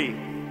who are we?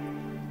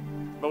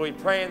 But we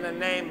pray in the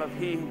name of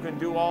He who can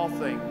do all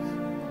things.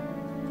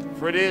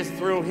 For it is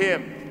through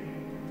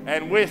Him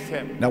and with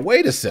Him. Now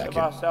wait a Of second.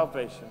 our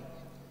salvation.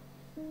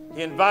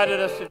 He invited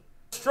us to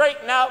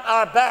straighten out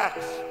our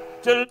backs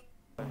to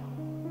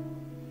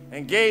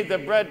and gave the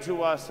bread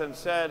to us and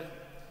said,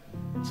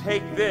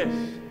 take this,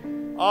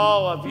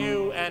 all of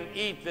you, and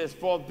eat this,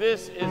 for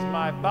this is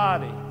my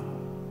body,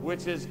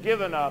 which is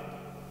given up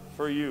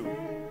for you.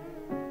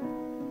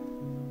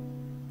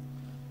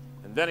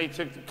 And then He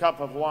took the cup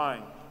of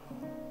wine.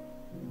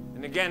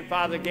 And again,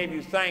 Father gave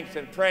you thanks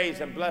and praise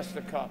and blessed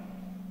the cup.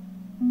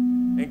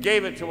 And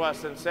gave it to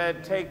us and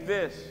said, take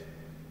this,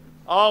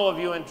 all of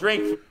you, and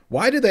drink.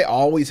 Why do they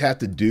always have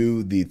to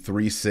do the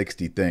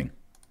 360 thing?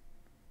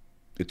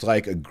 It's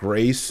like a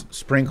grace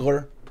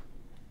sprinkler.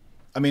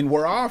 I mean,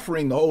 we're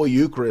offering the Holy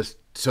Eucharist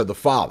to the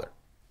Father,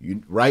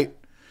 right?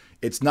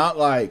 It's not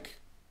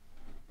like,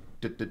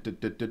 and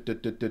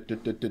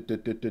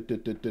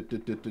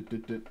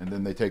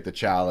then they take the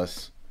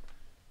chalice.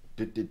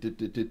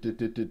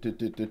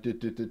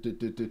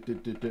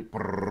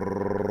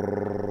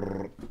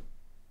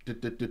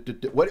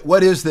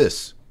 What is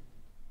this?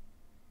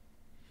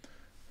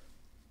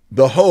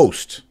 The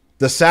host,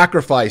 the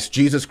sacrifice,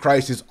 Jesus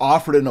Christ, is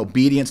offered in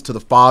obedience to the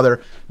Father,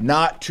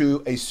 not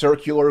to a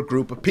circular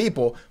group of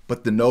people,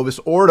 but the Novus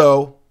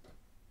Ordo,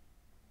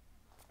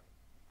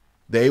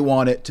 they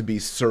want it to be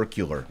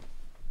circular.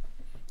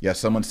 Yeah,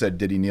 someone said,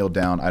 did he kneel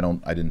down? I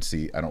don't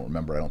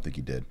remember. I don't think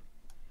he did.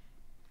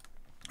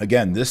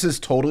 Again, this is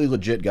totally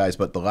legit, guys,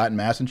 but the Latin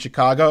Mass in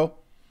Chicago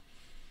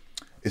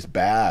is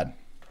bad.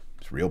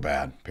 It's real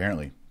bad,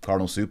 apparently.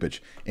 Cardinal Supich.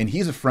 And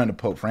he's a friend of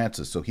Pope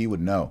Francis, so he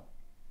would know.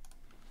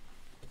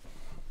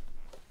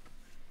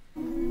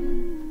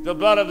 The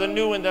blood of the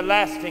new and the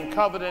lasting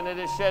covenant, it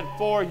is shed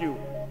for you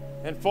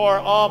and for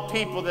all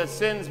people that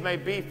sins may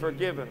be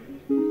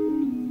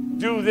forgiven.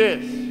 Do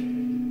this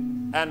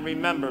and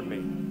remember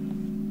me.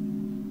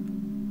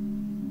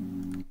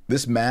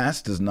 This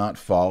Mass does not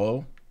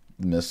follow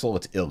the Missal.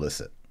 It's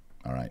illicit.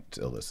 All right, it's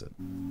illicit.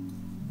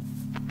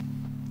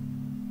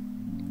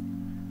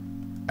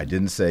 I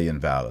didn't say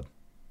invalid.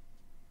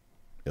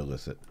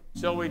 Illicit.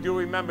 So we do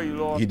remember you,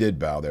 Lord. He did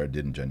bow there,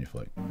 didn't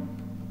genuflect.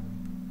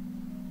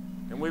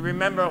 And we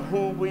remember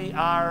who we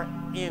are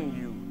in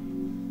you.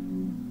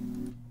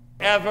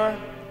 Ever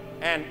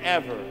and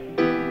ever.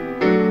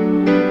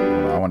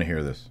 I want to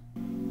hear this.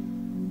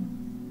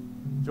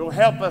 So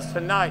help us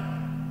tonight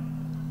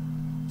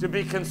to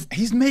be consumed.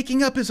 He's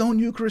making up his own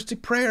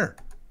Eucharistic prayer.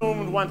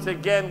 Once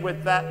again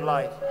with that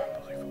light.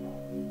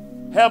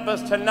 Help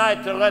us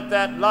tonight to let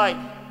that light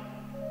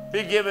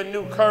be given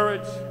new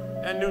courage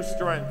and new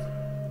strength.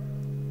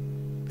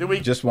 We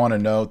just want to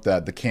note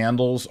that the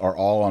candles are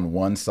all on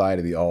one side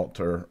of the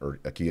altar or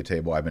Akia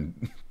table. I've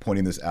been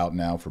pointing this out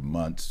now for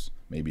months,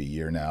 maybe a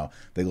year now.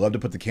 They love to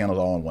put the candles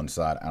all on one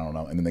side. I don't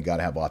know. And then they got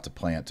to have lots of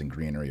plants and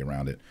greenery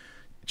around it.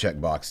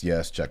 Checkbox,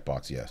 yes.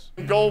 Checkbox, yes.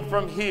 Go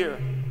from here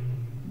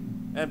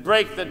and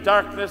break the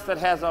darkness that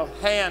has a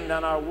hand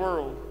on our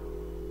world,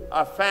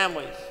 our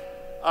families,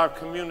 our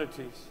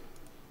communities.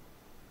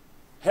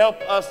 Help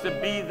us to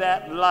be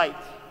that light,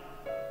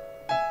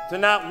 to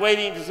not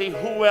waiting to see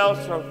who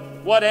else or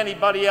what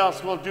anybody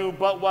else will do,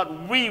 but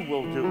what we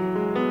will do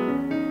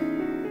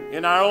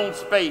in our own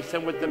space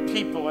and with the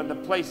people and the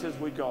places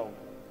we go.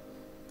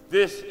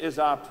 This is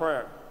our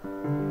prayer.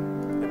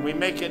 And we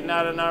make it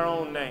not in our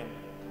own name.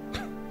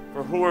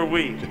 For who are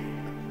we?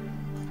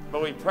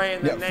 But we pray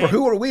in the name. For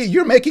who are we?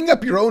 You're making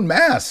up your own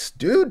mass,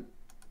 dude.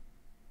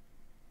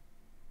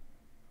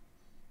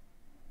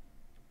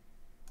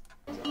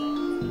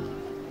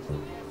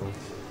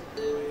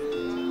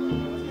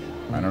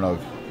 I don't know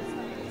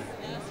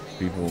if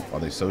people, are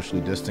they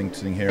socially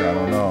distancing here? I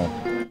don't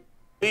know.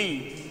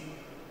 Lead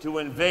to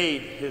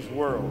invade his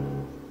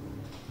world.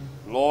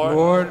 Lord.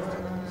 Lord,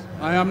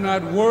 I am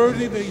not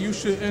worthy that you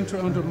should enter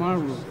under my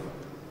roof.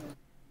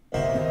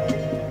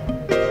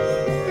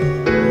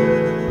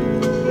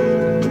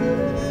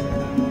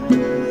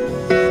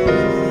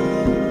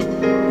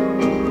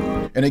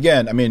 And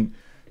again, I mean,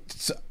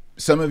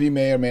 some of you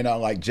may or may not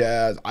like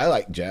jazz. I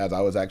like jazz.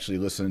 I was actually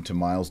listening to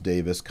Miles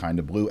Davis' Kind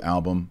of Blue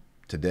album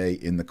today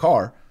in the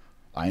car.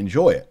 I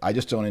enjoy it. I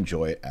just don't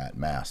enjoy it at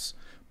Mass.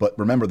 But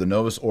remember, the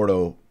Novus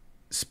Ordo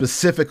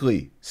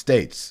specifically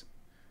states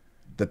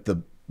that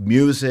the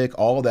music,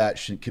 all that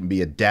can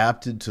be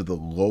adapted to the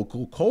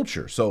local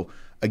culture. So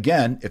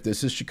again, if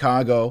this is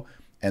Chicago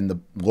and the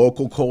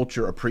local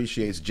culture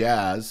appreciates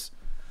jazz,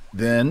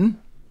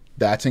 then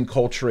that's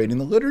enculturating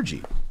the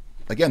liturgy.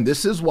 Again,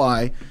 this is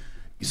why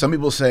some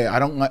people say, I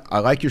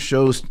like your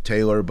shows,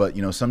 Taylor, but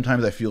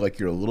sometimes I feel like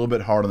you're a little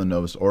bit hard on the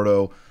Novus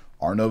Ordo.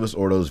 Our Novus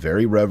Ordo is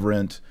very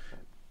reverent.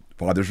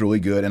 Father's really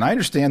good. And I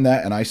understand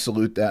that, and I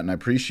salute that, and I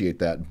appreciate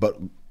that.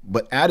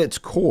 But at its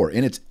core,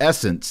 in its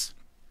essence,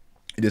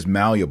 it is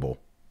malleable.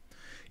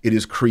 It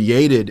is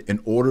created in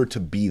order to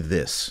be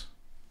this.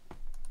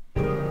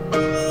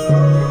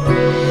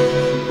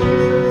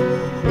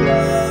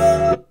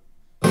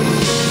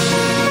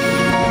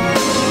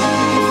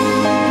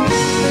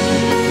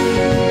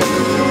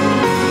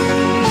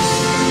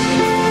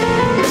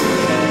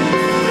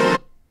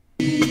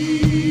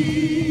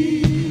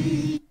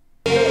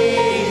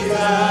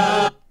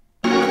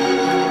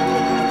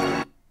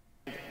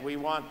 We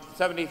want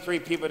 73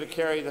 people to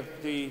carry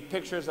the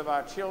pictures of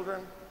our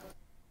children,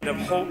 of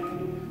hope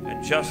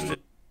and justice.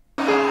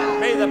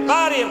 May the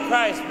body of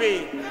Christ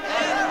be,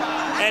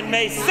 and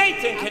may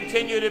Satan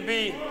continue to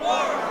be.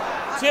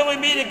 Till we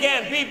meet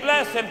again, be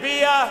blessed and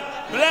be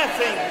a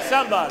blessing to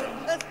somebody.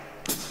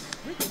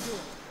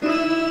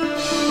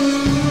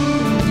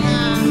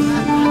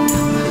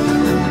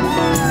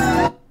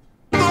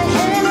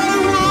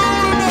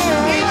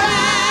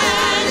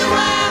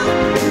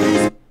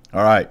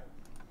 All right.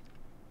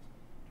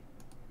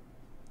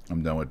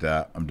 I'm done with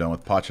that. I'm done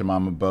with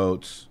Pachamama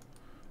boats.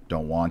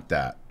 Don't want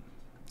that.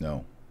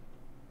 No.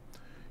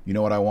 You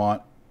know what I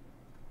want?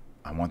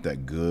 I want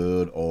that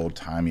good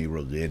old-timey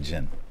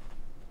religion.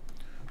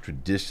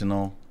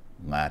 Traditional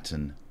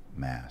Latin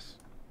Mass.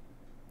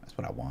 That's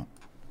what I want.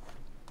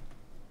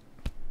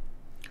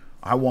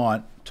 I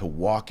want to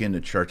walk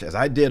into church, as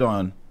I did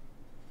on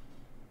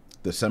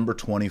December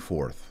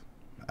 24th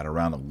at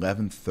around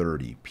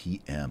 11:30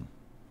 p.m.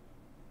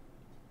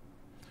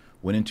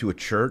 Went into a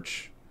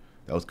church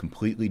that was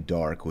completely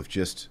dark with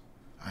just,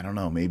 I don't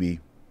know, maybe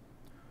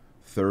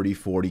 30,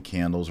 40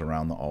 candles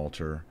around the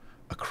altar,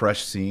 a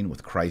crèche scene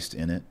with Christ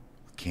in it,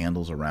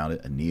 candles around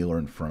it, a kneeler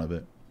in front of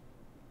it.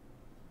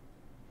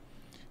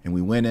 And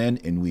we went in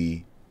and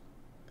we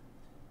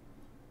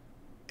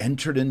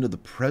entered into the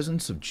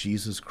presence of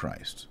Jesus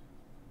Christ,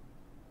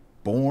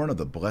 born of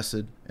the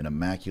Blessed and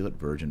Immaculate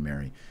Virgin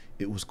Mary.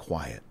 It was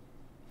quiet.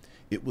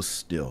 It was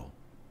still.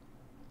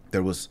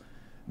 There was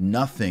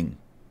nothing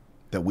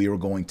that we were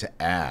going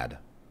to add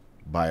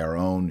by our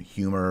own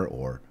humor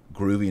or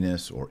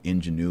grooviness or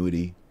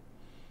ingenuity.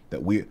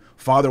 That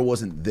Father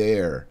wasn't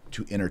there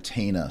to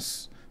entertain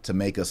us, to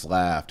make us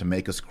laugh, to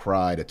make us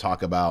cry, to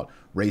talk about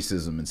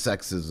racism and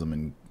sexism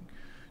and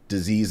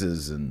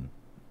diseases and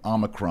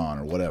Omicron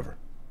or whatever.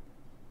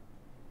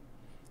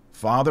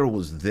 Father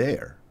was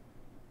there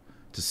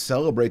to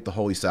celebrate the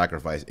Holy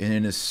Sacrifice. And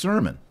in his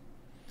sermon,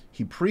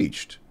 he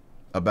preached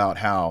about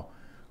how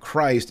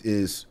Christ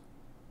is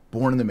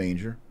born in the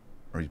manger,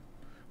 or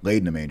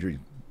laid in a manger,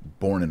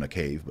 born in a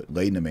cave, but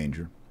laid in a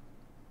manger.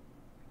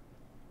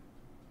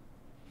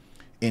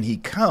 And he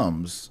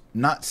comes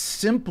not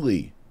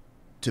simply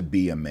to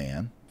be a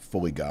man,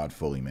 fully God,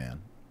 fully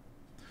man,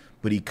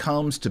 but he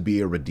comes to be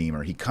a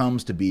redeemer. He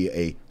comes to be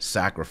a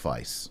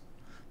sacrifice,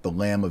 the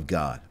Lamb of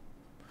God.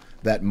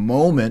 That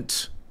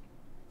moment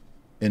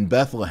in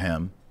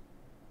Bethlehem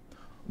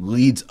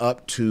leads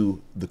up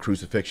to the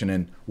crucifixion.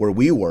 And where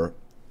we were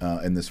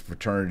in this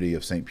fraternity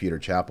of St. Peter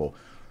Chapel,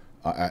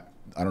 I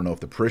don't know if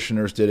the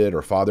parishioners did it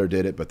or Father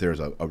did it, but there's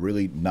a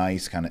really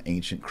nice kind of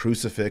ancient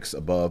crucifix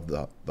above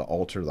the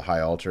altar, the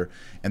high altar.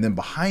 And then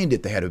behind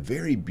it, they had a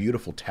very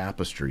beautiful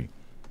tapestry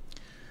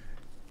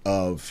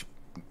of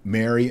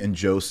Mary and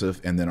Joseph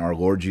and then our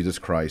Lord Jesus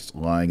Christ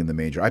lying in the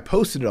manger. I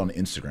posted it on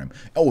Instagram.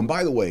 Oh, and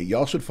by the way,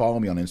 y'all should follow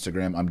me on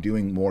Instagram. I'm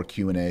doing more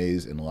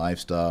Q&As and live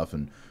stuff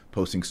and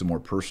posting some more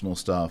personal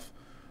stuff,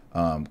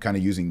 kind of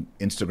using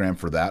Instagram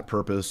for that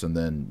purpose and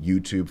then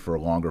YouTube for a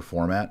longer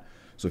format.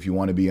 So if you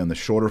want to be on the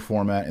shorter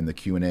format and the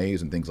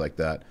Q&As and things like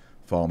that,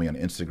 follow me on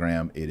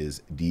Instagram. It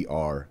is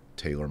Dr.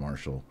 Taylor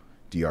Marshall,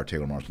 Dr.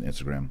 Taylor Marshall on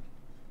Instagram.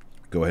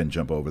 Go ahead and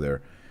jump over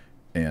there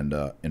and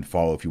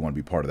follow if you want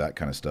to be part of that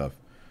kind of stuff.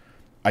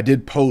 I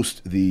did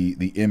post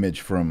the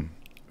image from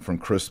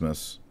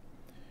Christmas,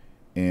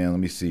 and let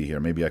me see here.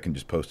 Maybe I can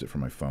just post it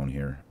from my phone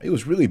here. It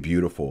was really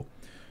beautiful.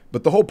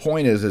 But the whole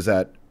point is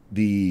that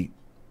the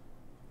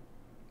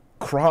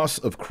cross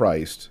of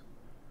Christ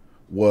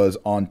was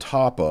on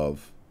top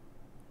of,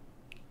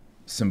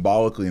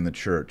 symbolically in the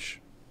church,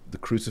 the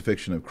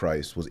crucifixion of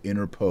Christ was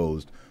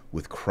interposed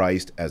with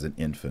Christ as an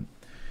infant.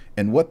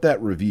 And what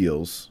that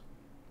reveals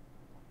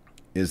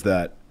is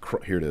that,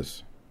 here it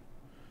is.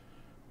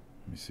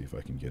 Let me see if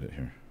I can get it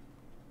here.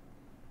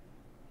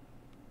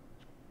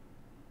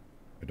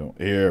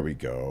 Here we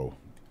go.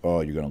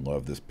 Oh, you're going to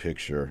love this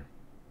picture.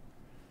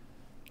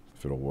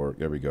 If it'll work.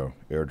 There we go.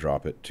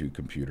 AirDrop it to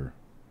computer.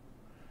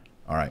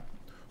 All right.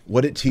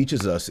 What it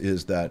teaches us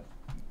is that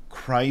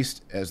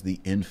Christ as the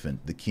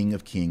infant, the King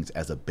of Kings,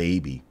 as a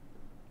baby,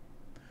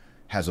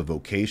 has a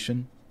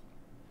vocation,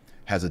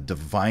 has a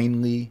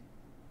divinely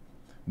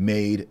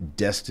made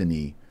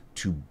destiny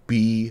to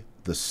be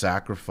the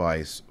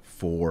sacrifice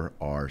for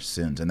our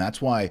sins. And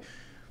that's why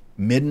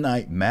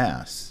midnight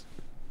mass,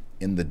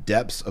 in the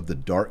depths of the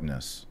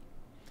darkness,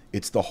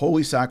 it's the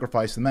holy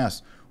sacrifice of the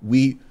mass.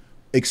 We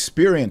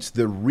experience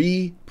the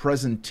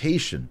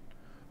representation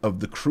of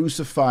the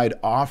crucified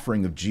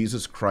offering of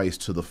Jesus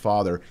Christ to the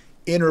Father,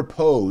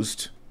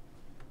 interposed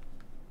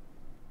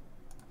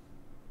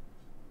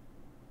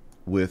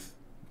with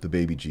the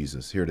baby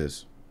Jesus. Here it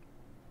is.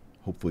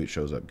 Hopefully it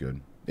shows up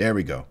good. There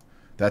we go.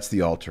 That's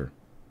the altar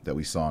that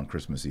we saw on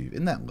Christmas Eve.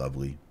 Isn't that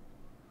lovely?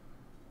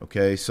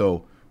 Okay,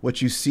 so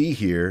what you see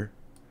here,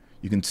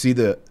 you can see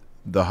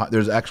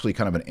there's actually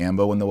kind of an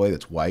ambo in the way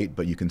that's white,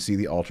 but you can see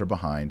the altar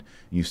behind.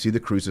 And you see the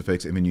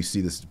crucifix, and then you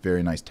see this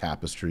very nice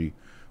tapestry,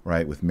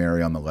 right, with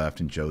Mary on the left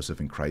and Joseph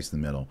and Christ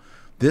in the middle.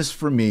 This,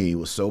 for me,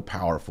 was so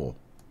powerful.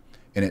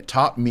 And it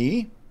taught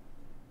me,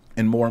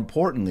 and more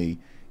importantly,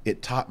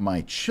 it taught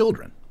my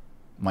children,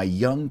 my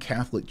young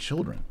Catholic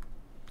children,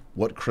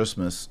 what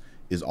Christmas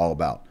is all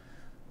about.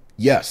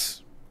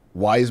 Yes,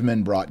 wise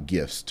men brought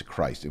gifts to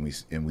Christ,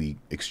 and we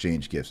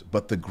exchanged gifts.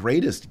 But the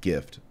greatest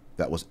gift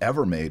that was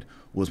ever made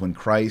was when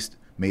Christ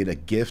made a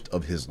gift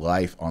of his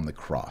life on the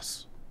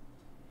cross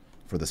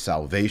for the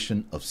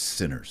salvation of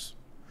sinners.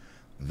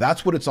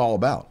 That's what it's all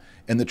about.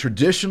 And the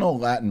traditional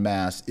Latin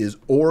Mass is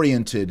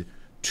oriented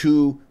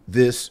to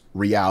this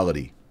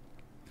reality: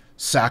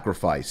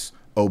 sacrifice,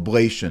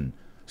 oblation,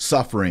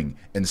 suffering,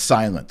 and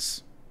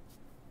silence.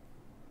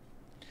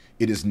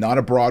 It is not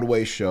a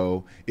Broadway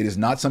show. It is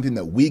not something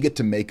that we get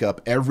to make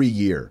up every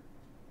year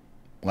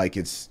like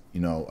it's,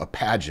 a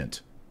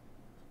pageant.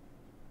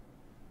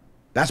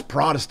 That's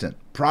Protestant.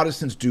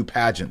 Protestants do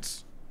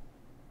pageants.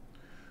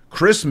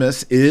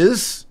 Christmas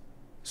is,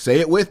 say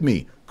it with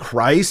me,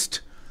 Christ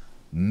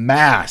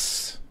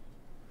Mass.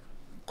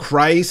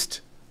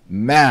 Christ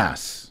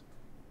Mass.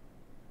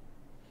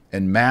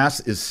 And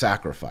Mass is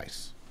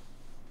sacrifice.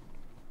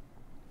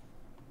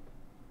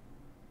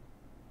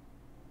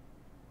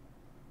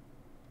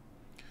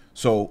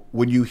 So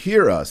when you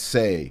hear us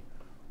say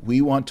we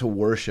want to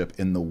worship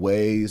in the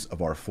ways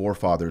of our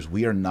forefathers,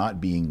 we are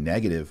not being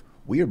negative.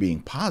 We are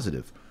being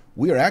positive.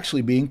 We are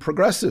actually being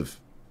progressive.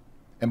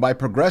 And by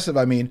progressive,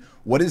 I mean,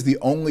 what is the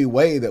only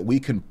way that we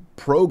can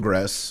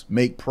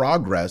make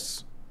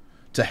progress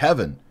to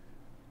heaven,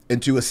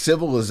 into a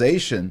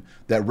civilization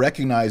that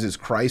recognizes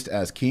Christ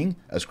as king,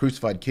 as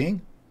crucified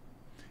king?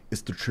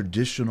 It's the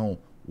traditional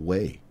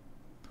way.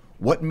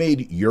 What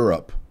made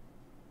Europe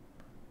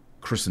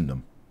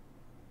Christendom?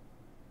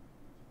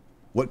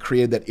 What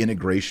created that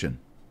integration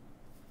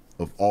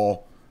of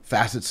all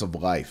facets of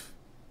life?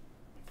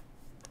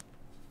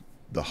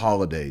 The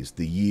holidays,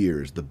 the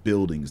years, the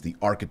buildings, the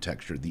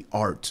architecture, the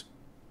art,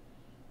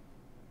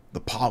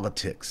 the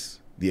politics,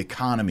 the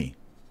economy.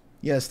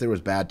 Yes, there was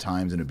bad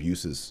times and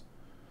abuses,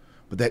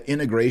 but that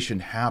integration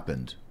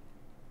happened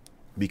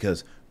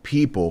because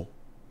people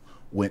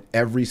went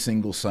every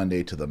single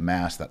Sunday to the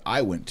Mass that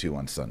I went to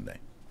on Sunday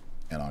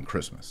and on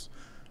Christmas,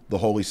 the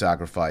holy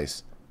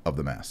sacrifice of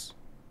the Mass.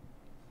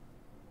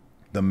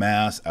 The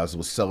Mass as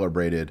was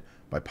celebrated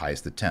by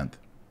Pius X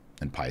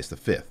and Pius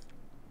V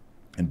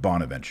and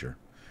Bonaventure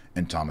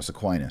and Thomas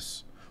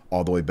Aquinas,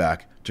 all the way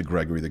back to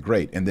Gregory the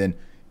Great, and then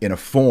in a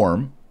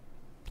form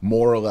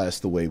more or less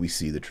the way we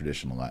see the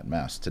traditional Latin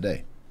Mass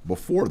today.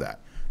 Before that,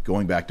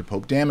 going back to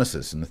Pope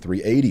Damasus in the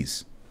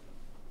 380s.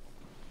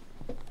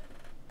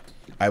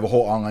 I have a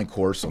whole online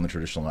course on the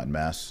traditional Latin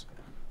Mass.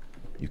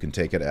 You can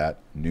take it at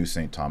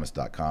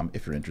newstthomas.com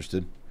if you're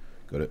interested.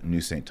 Go to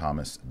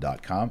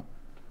newstthomas.com.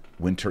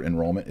 Winter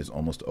enrollment is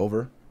almost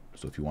over,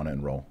 so if you want to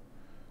enroll,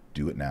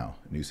 do it now,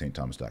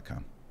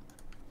 newstthomas.com.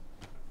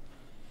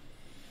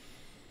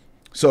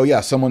 So yeah,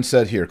 someone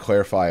said here,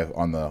 clarify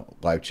on the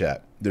live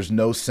chat, there's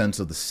no sense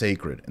of the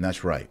sacred, and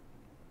that's right.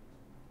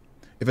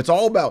 If it's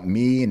all about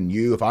me and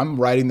you, if I'm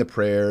writing the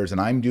prayers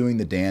and I'm doing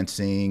the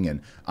dancing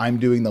and I'm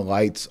doing the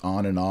lights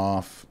on and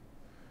off,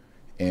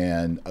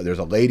 and there's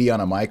a lady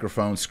on a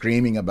microphone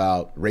screaming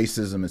about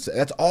racism,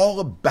 that's all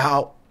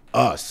about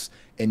us.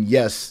 And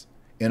yes,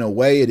 in a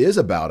way, it is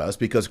about us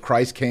because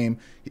Christ came.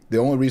 The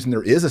only reason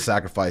there is a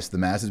sacrifice to the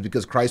Mass is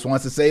because Christ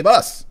wants to save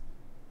us.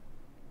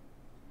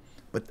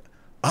 But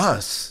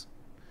us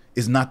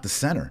is not the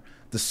center.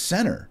 The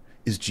center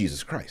is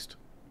Jesus Christ.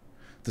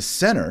 The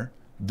center,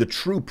 the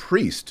true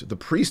priest, the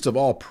priest of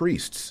all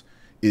priests,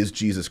 is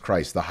Jesus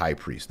Christ, the high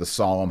priest, the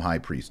solemn high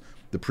priest,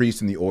 the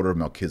priest in the order of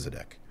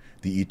Melchizedek,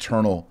 the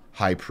eternal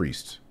high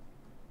priest.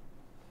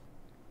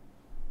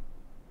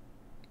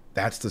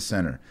 That's the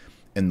center.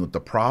 And what the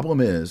problem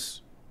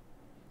is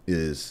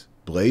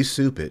Blase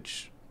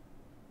Cupich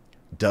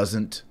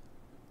doesn't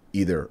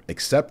either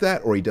accept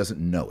that or he doesn't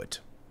know it.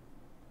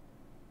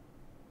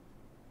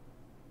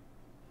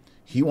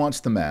 He wants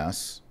the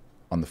Mass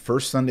on the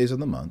first Sundays of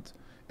the month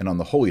and on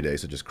the holy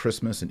days, such as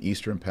Christmas and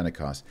Easter and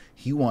Pentecost.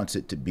 He wants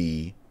it to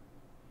be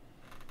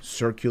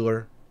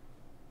circular,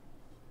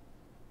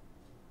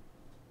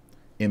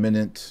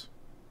 imminent,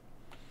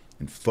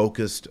 and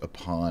focused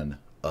upon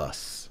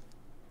us.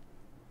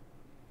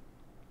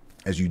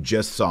 As you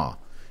just saw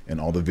in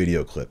all the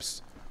video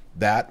clips,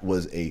 that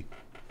was a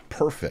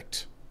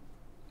perfect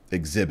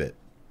exhibit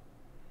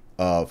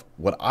of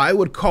what I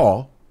would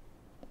call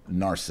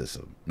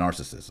narcissism.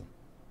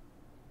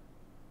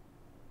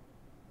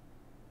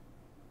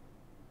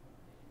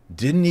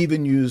 Didn't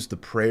even use the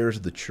prayers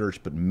of the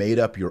church, but made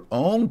up your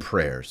own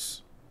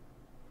prayers.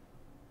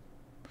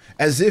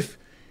 As if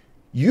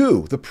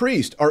you, the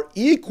priest, are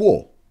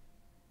equal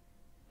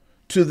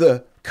to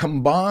the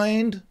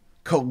combined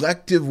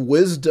collective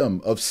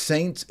wisdom of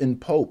saints and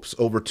popes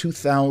over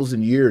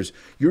 2,000 years.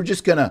 You're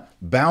just going to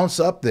bounce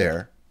up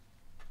there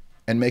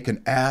and make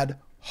an ad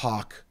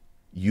hoc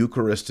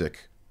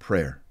Eucharistic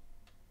prayer.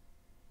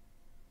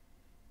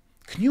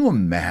 Can you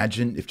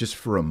imagine if just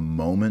for a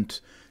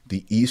moment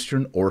the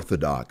Eastern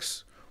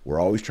Orthodox, we're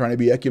always trying to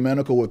be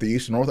ecumenical with the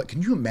Eastern Orthodox,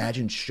 can you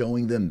imagine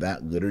showing them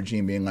that liturgy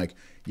and being like,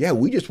 yeah,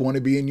 we just want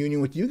to be in union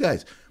with you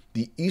guys?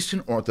 The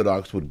Eastern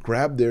Orthodox would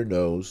grab their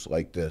nose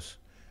like this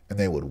and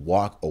they would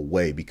walk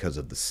away because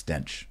of the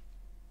stench.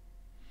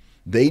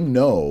 They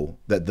know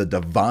that the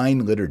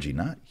divine liturgy,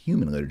 not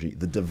human liturgy,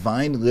 the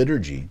divine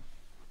liturgy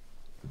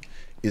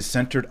is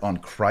centered on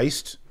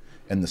Christ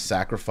and the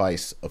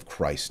sacrifice of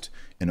Christ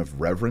and of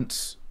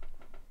reverence,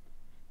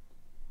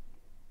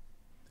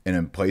 and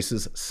in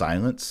places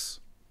silence,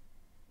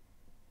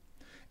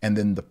 and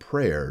then the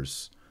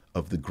prayers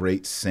of the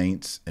great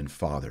saints and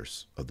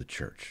fathers of the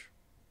church.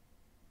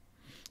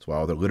 That's why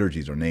all the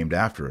liturgies are named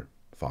after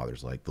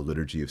fathers, like the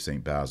Liturgy of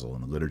St. Basil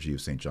and the Liturgy of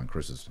St. John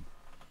Chrysostom.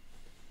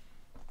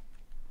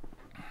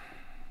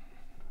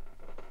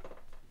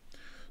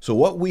 So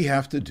what we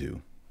have to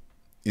do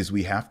is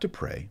we have to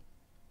pray.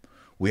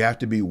 We have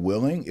to be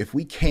willing, if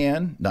we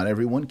can, not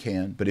everyone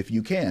can, but if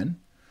you can,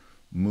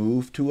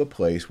 move to a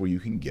place where you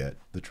can get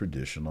the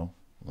traditional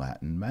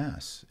Latin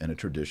Mass and a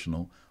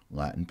traditional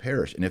Latin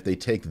parish. And if they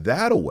take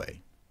that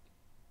away,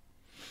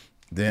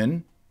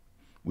 then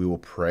we will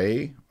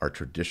pray our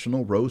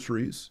traditional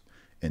rosaries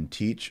and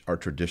teach our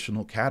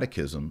traditional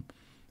catechism,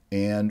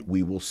 and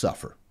we will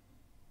suffer.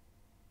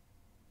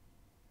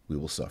 We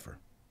will suffer.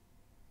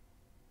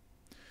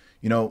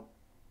 You know,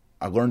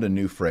 I learned a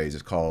new phrase.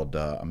 It's called,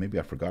 maybe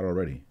I forgot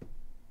already,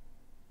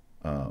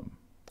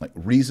 like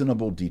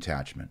reasonable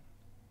detachment.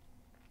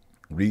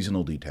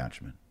 Reasonable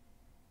detachment.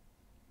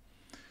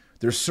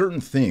 There's certain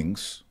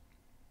things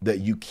that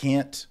you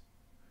can't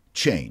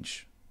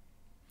change.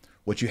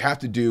 What you have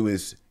to do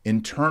is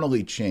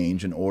internally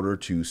change in order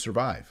to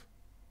survive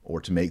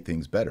or to make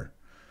things better.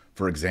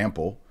 For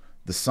example,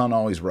 the sun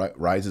always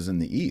rises in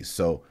the east.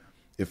 So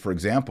if, for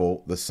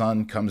example, the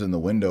sun comes in the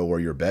window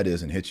where your bed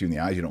is and hits you in the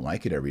eyes, you don't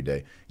like it every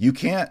day, you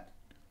can't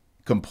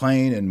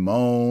complain and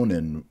moan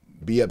and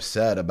be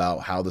upset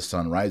about how the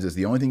sun rises.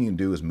 The only thing you can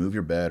do is move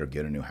your bed or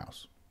get a new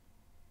house.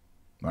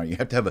 All right, you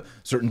have to have a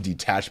certain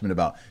detachment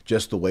about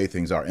just the way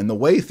things are. And the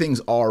way things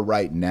are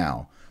right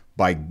now,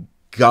 by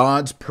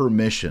God's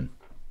permission,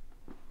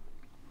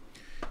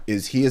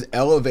 is he has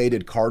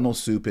elevated Cardinal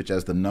Cupich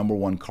as the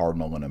 #1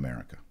 cardinal in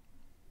America,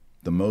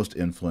 the most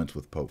influence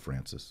with Pope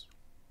Francis.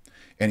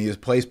 And he has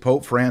placed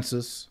Pope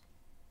Francis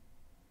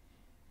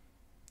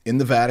in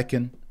the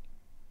Vatican.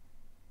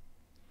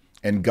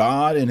 And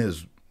God, in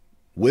his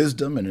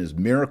wisdom and his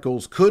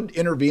miracles, could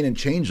intervene and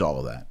change all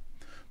of that.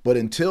 But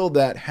until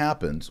that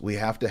happens, we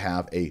have to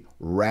have a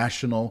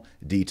rational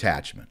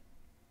detachment.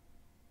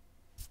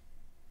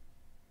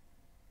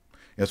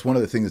 It's one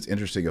of the things that's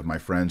interesting of my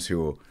friends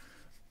who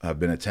have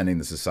been attending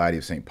the Society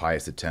of St.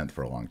 Pius X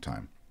for a long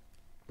time.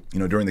 You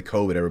know, during the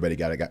COVID, everybody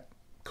got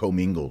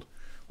commingled.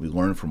 We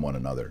learned from one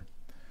another.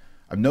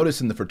 I've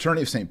noticed in the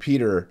Fraternity of St.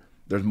 Peter,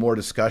 there's more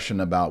discussion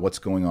about what's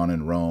going on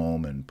in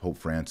Rome and Pope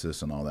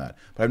Francis and all that.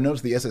 But I've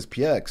noticed the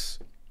SSPX,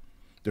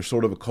 there's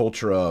sort of a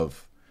culture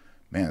of,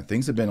 man,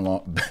 things have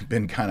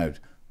been kind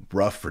of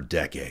rough for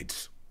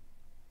decades.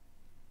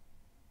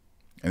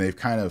 And they've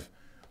kind of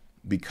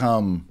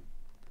become,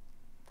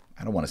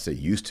 I don't want to say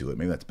used to it,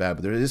 maybe that's bad,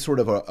 but there is sort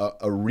of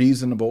a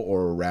reasonable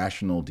or a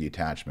rational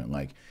detachment.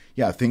 Like,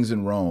 yeah, things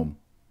in Rome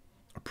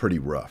are pretty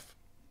rough.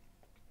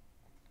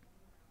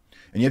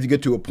 And you have to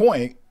get to a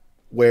point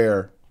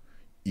where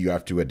you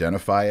have to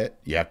identify it.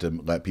 You have to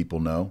let people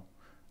know.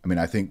 I mean,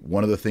 I think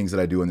one of the things that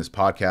I do in this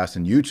podcast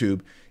and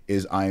YouTube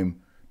is I'm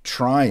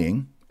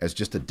trying, as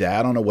just a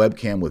dad on a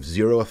webcam with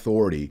zero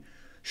authority,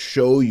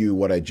 show you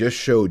what I just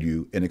showed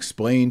you and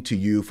explain to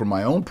you from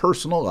my own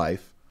personal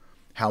life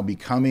how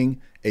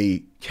becoming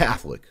a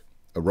Catholic,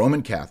 a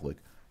Roman Catholic,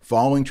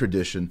 following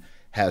tradition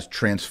has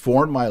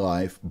transformed my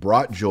life,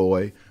 brought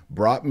joy,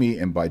 brought me,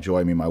 and by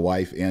joy I mean my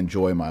wife and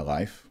joy in my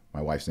life.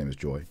 My wife's name is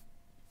Joy.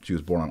 She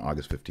was born on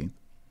August 15th.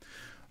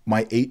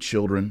 My 8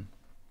 children,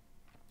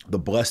 the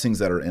blessings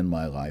that are in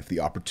my life, the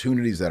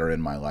opportunities that are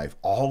in my life,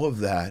 all of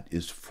that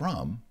is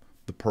from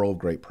the Pearl of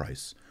Great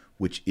Price,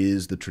 which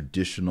is the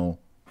traditional,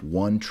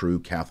 one true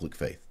Catholic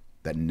faith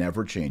that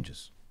never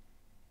changes,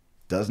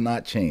 does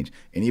not change.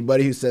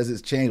 Anybody who says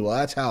it's changed, well,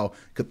 that's how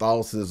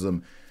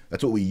Catholicism,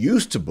 that's what we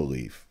used to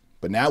believe,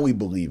 but now we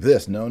believe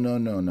this. No.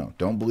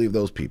 Don't believe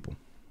those people.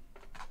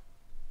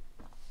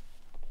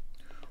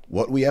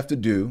 What we have to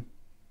do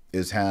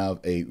is have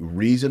a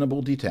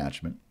reasonable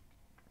detachment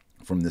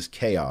from this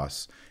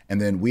chaos. And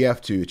then we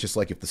have to, it's just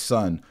like if the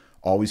sun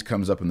always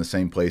comes up in the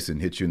same place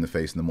and hits you in the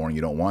face in the morning,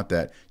 you don't want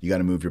that. You got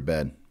to move your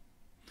bed.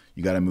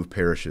 You got to move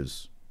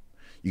parishes.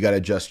 You got to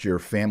adjust your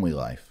family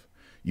life.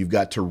 You've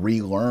got to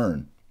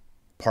relearn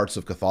parts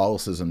of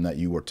Catholicism that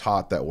you were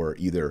taught that were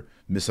either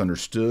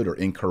misunderstood or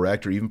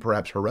incorrect or even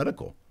perhaps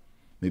heretical.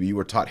 Maybe you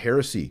were taught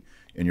heresy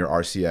in your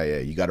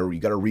RCIA. You got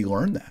to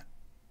relearn that.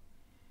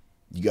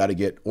 You got to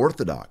get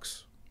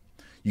orthodox.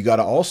 You got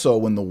to also,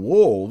 when the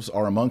wolves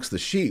are amongst the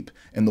sheep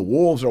and the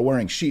wolves are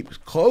wearing sheep's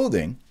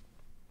clothing,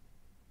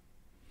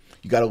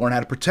 you got to learn how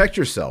to protect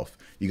yourself.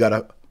 You got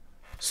to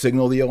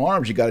signal the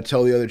alarms. You got to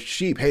tell the other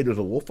sheep, hey, there's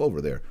a wolf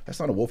over there. That's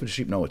not a wolf, it's a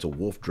sheep. No, it's a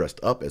wolf dressed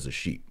up as a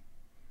sheep.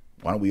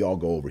 Why don't we all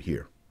go over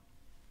here?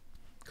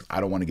 Because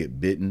I don't want to get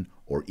bitten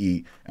or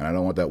eat, and I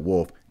don't want that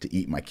wolf to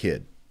eat my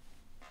kid.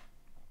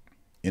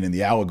 And in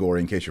the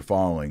allegory, in case you're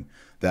following,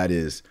 that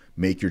is,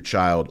 make your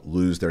child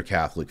lose their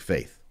Catholic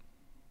faith.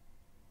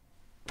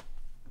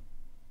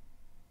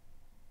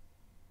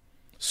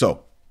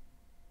 So,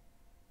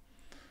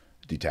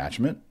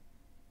 detachment.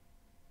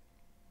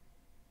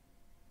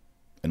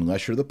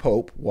 Unless you're the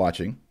Pope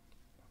watching,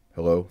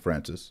 hello,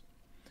 Francis,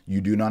 you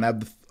do not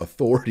have the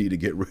authority to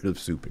get rid of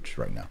seepage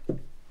right now.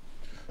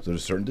 So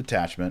there's a certain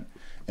detachment,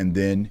 and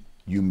then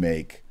you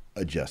make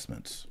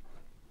adjustments.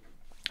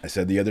 I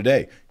said the other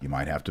day, you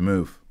might have to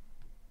move.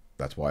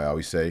 That's why I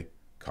always say,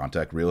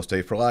 contact Real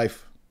Estate for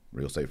Life,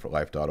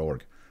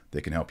 realestateforlife.org.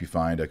 They can help you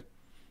find a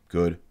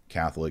good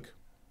Catholic,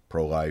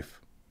 pro-life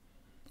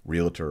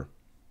realtor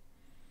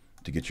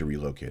to get you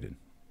relocated.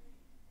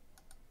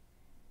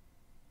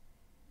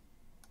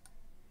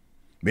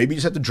 Maybe you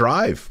just have to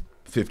drive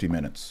 50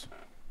 minutes.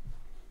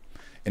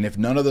 And if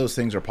none of those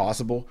things are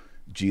possible,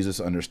 Jesus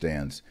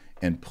understands,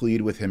 and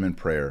plead with him in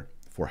prayer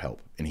for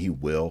help, and he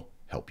will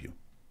help you.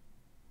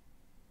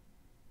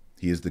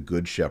 He is the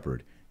good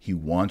shepherd. He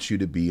wants you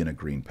to be in a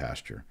green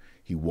pasture.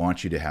 He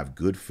wants you to have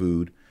good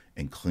food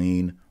and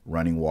clean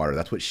running water.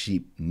 That's what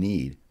sheep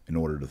need in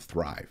order to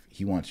thrive.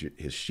 He wants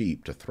his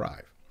sheep to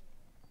thrive.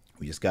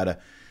 We just got to,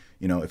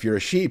 if you're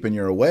a sheep and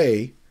you're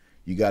away,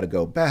 you got to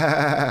go,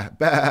 bah,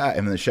 bah,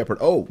 and then the shepherd,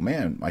 oh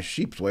man, my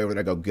sheep's way over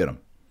there, go get them.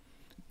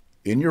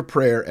 In your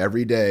prayer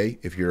every day,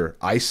 if you're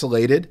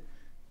isolated,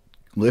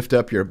 lift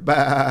up your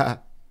bah.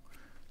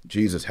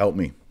 Jesus, help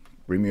me.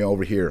 Bring me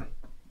over here.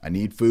 I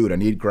need food. I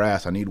need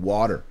grass. I need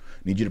water.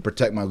 I need you to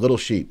protect my little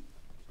sheep.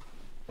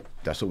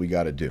 That's what we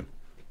got to do.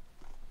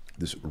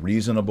 This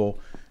reasonable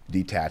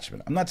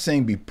detachment. I'm not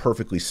saying be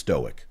perfectly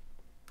stoic,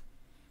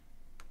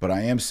 but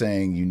I am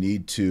saying you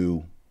need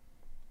to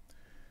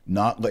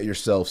not let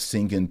yourself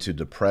sink into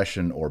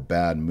depression or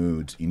bad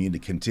moods. You need to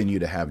continue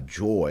to have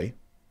joy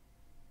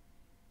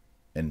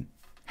and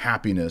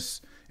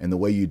happiness. And the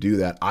way you do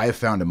that, I have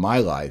found in my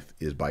life,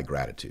 is by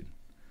gratitude,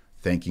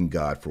 thanking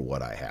God for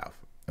what I have.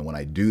 And when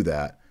I do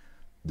that,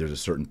 there's a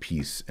certain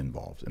peace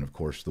involved. And of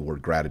course, the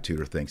word gratitude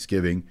or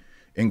thanksgiving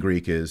in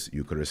Greek is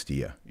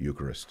Eucharistia,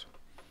 Eucharist.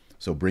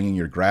 So bringing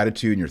your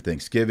gratitude and your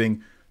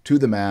thanksgiving to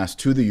the Mass,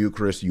 to the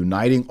Eucharist,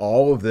 uniting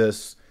all of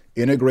this,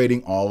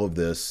 integrating all of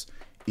this,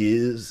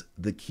 is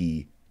the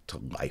key to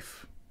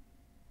life.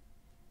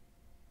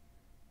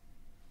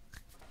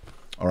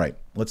 All right,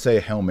 let's say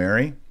a Hail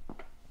Mary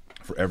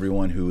for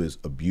everyone who is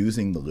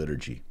abusing the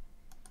liturgy.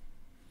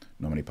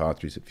 Nomine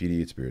Patris et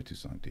Filii et Spiritus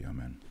Sancti.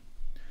 Amen.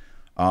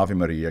 Ave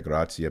Maria,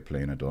 gratia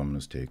plena,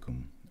 Dominus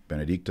tecum.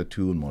 Benedicta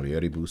tu in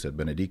mulieribus et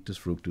benedictus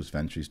fructus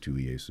ventris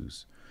tui,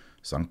 Iesus.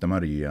 Sancta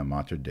Maria,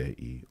 Mater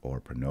Dei, or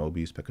pro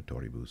nobis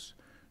peccatoribus,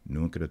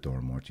 nunc et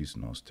hora mortis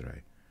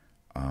nostrae.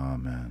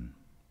 Amen.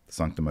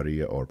 Sancta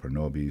Maria, or pro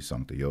nobis,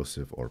 Sancta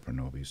Joseph, or pro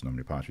nobis,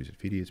 nomine Patris et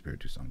Filii et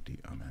Spiritus Sancti.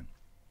 Amen.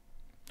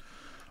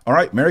 All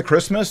right, Merry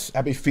Christmas.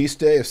 Happy feast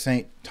day of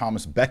St.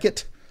 Thomas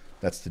Becket.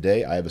 That's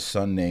today. I have a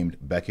son named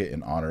Becket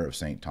in honor of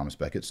St. Thomas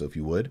Becket, so if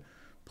you would,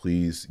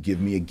 please give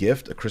me a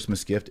gift, a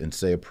Christmas gift, and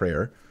say a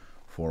prayer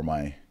for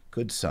my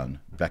good son,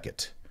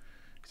 Becket.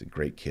 He's a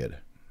great kid.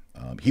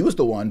 He was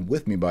the one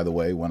with me, by the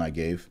way, when I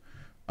gave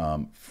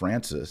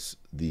Francis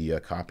the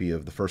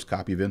first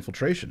copy of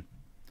Infiltration.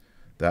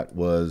 That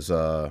was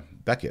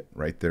Beckett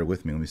right there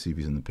with me. Let me see if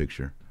he's in the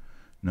picture.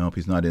 Nope,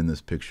 he's not in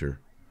this picture.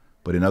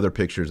 But in other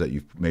pictures that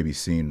you've maybe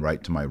seen,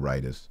 right to my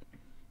right is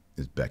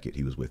Beckett.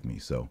 He was with me.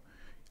 So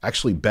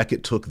actually,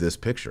 Beckett took this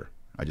picture.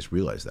 I just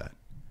realized that.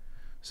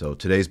 So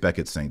today's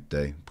Beckett Saint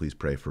Day. Please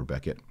pray for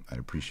Beckett. I'd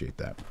appreciate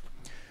that.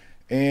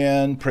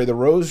 And pray the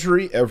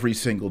rosary every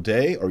single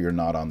day, or you're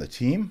not on the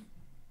team.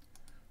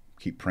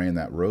 Keep praying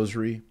that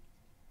rosary.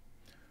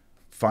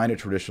 Find a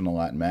traditional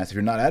Latin Mass. If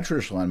you're not at a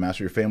traditional Latin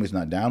Mass or your family's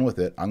not down with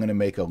it, I'm going to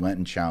make a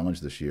Lenten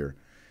challenge this year.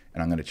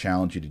 And I'm going to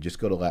challenge you to just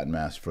go to Latin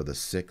Mass for the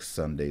 6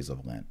 Sundays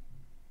of Lent.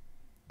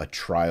 A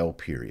trial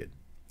period.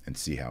 And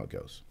see how it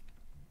goes.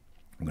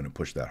 I'm going to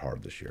push that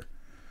hard this year.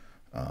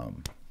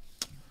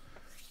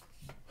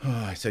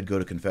 I said go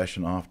to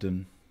confession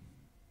often.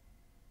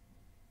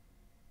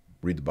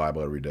 Read the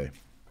Bible every day.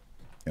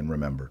 And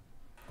remember,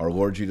 our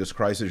Lord Jesus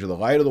Christ is the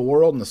light of the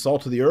world and the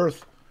salt of the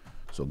earth.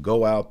 So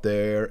go out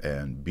there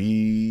and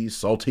be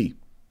salty.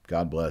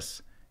 God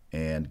bless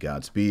and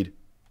Godspeed.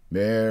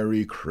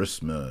 Merry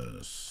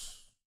Christmas.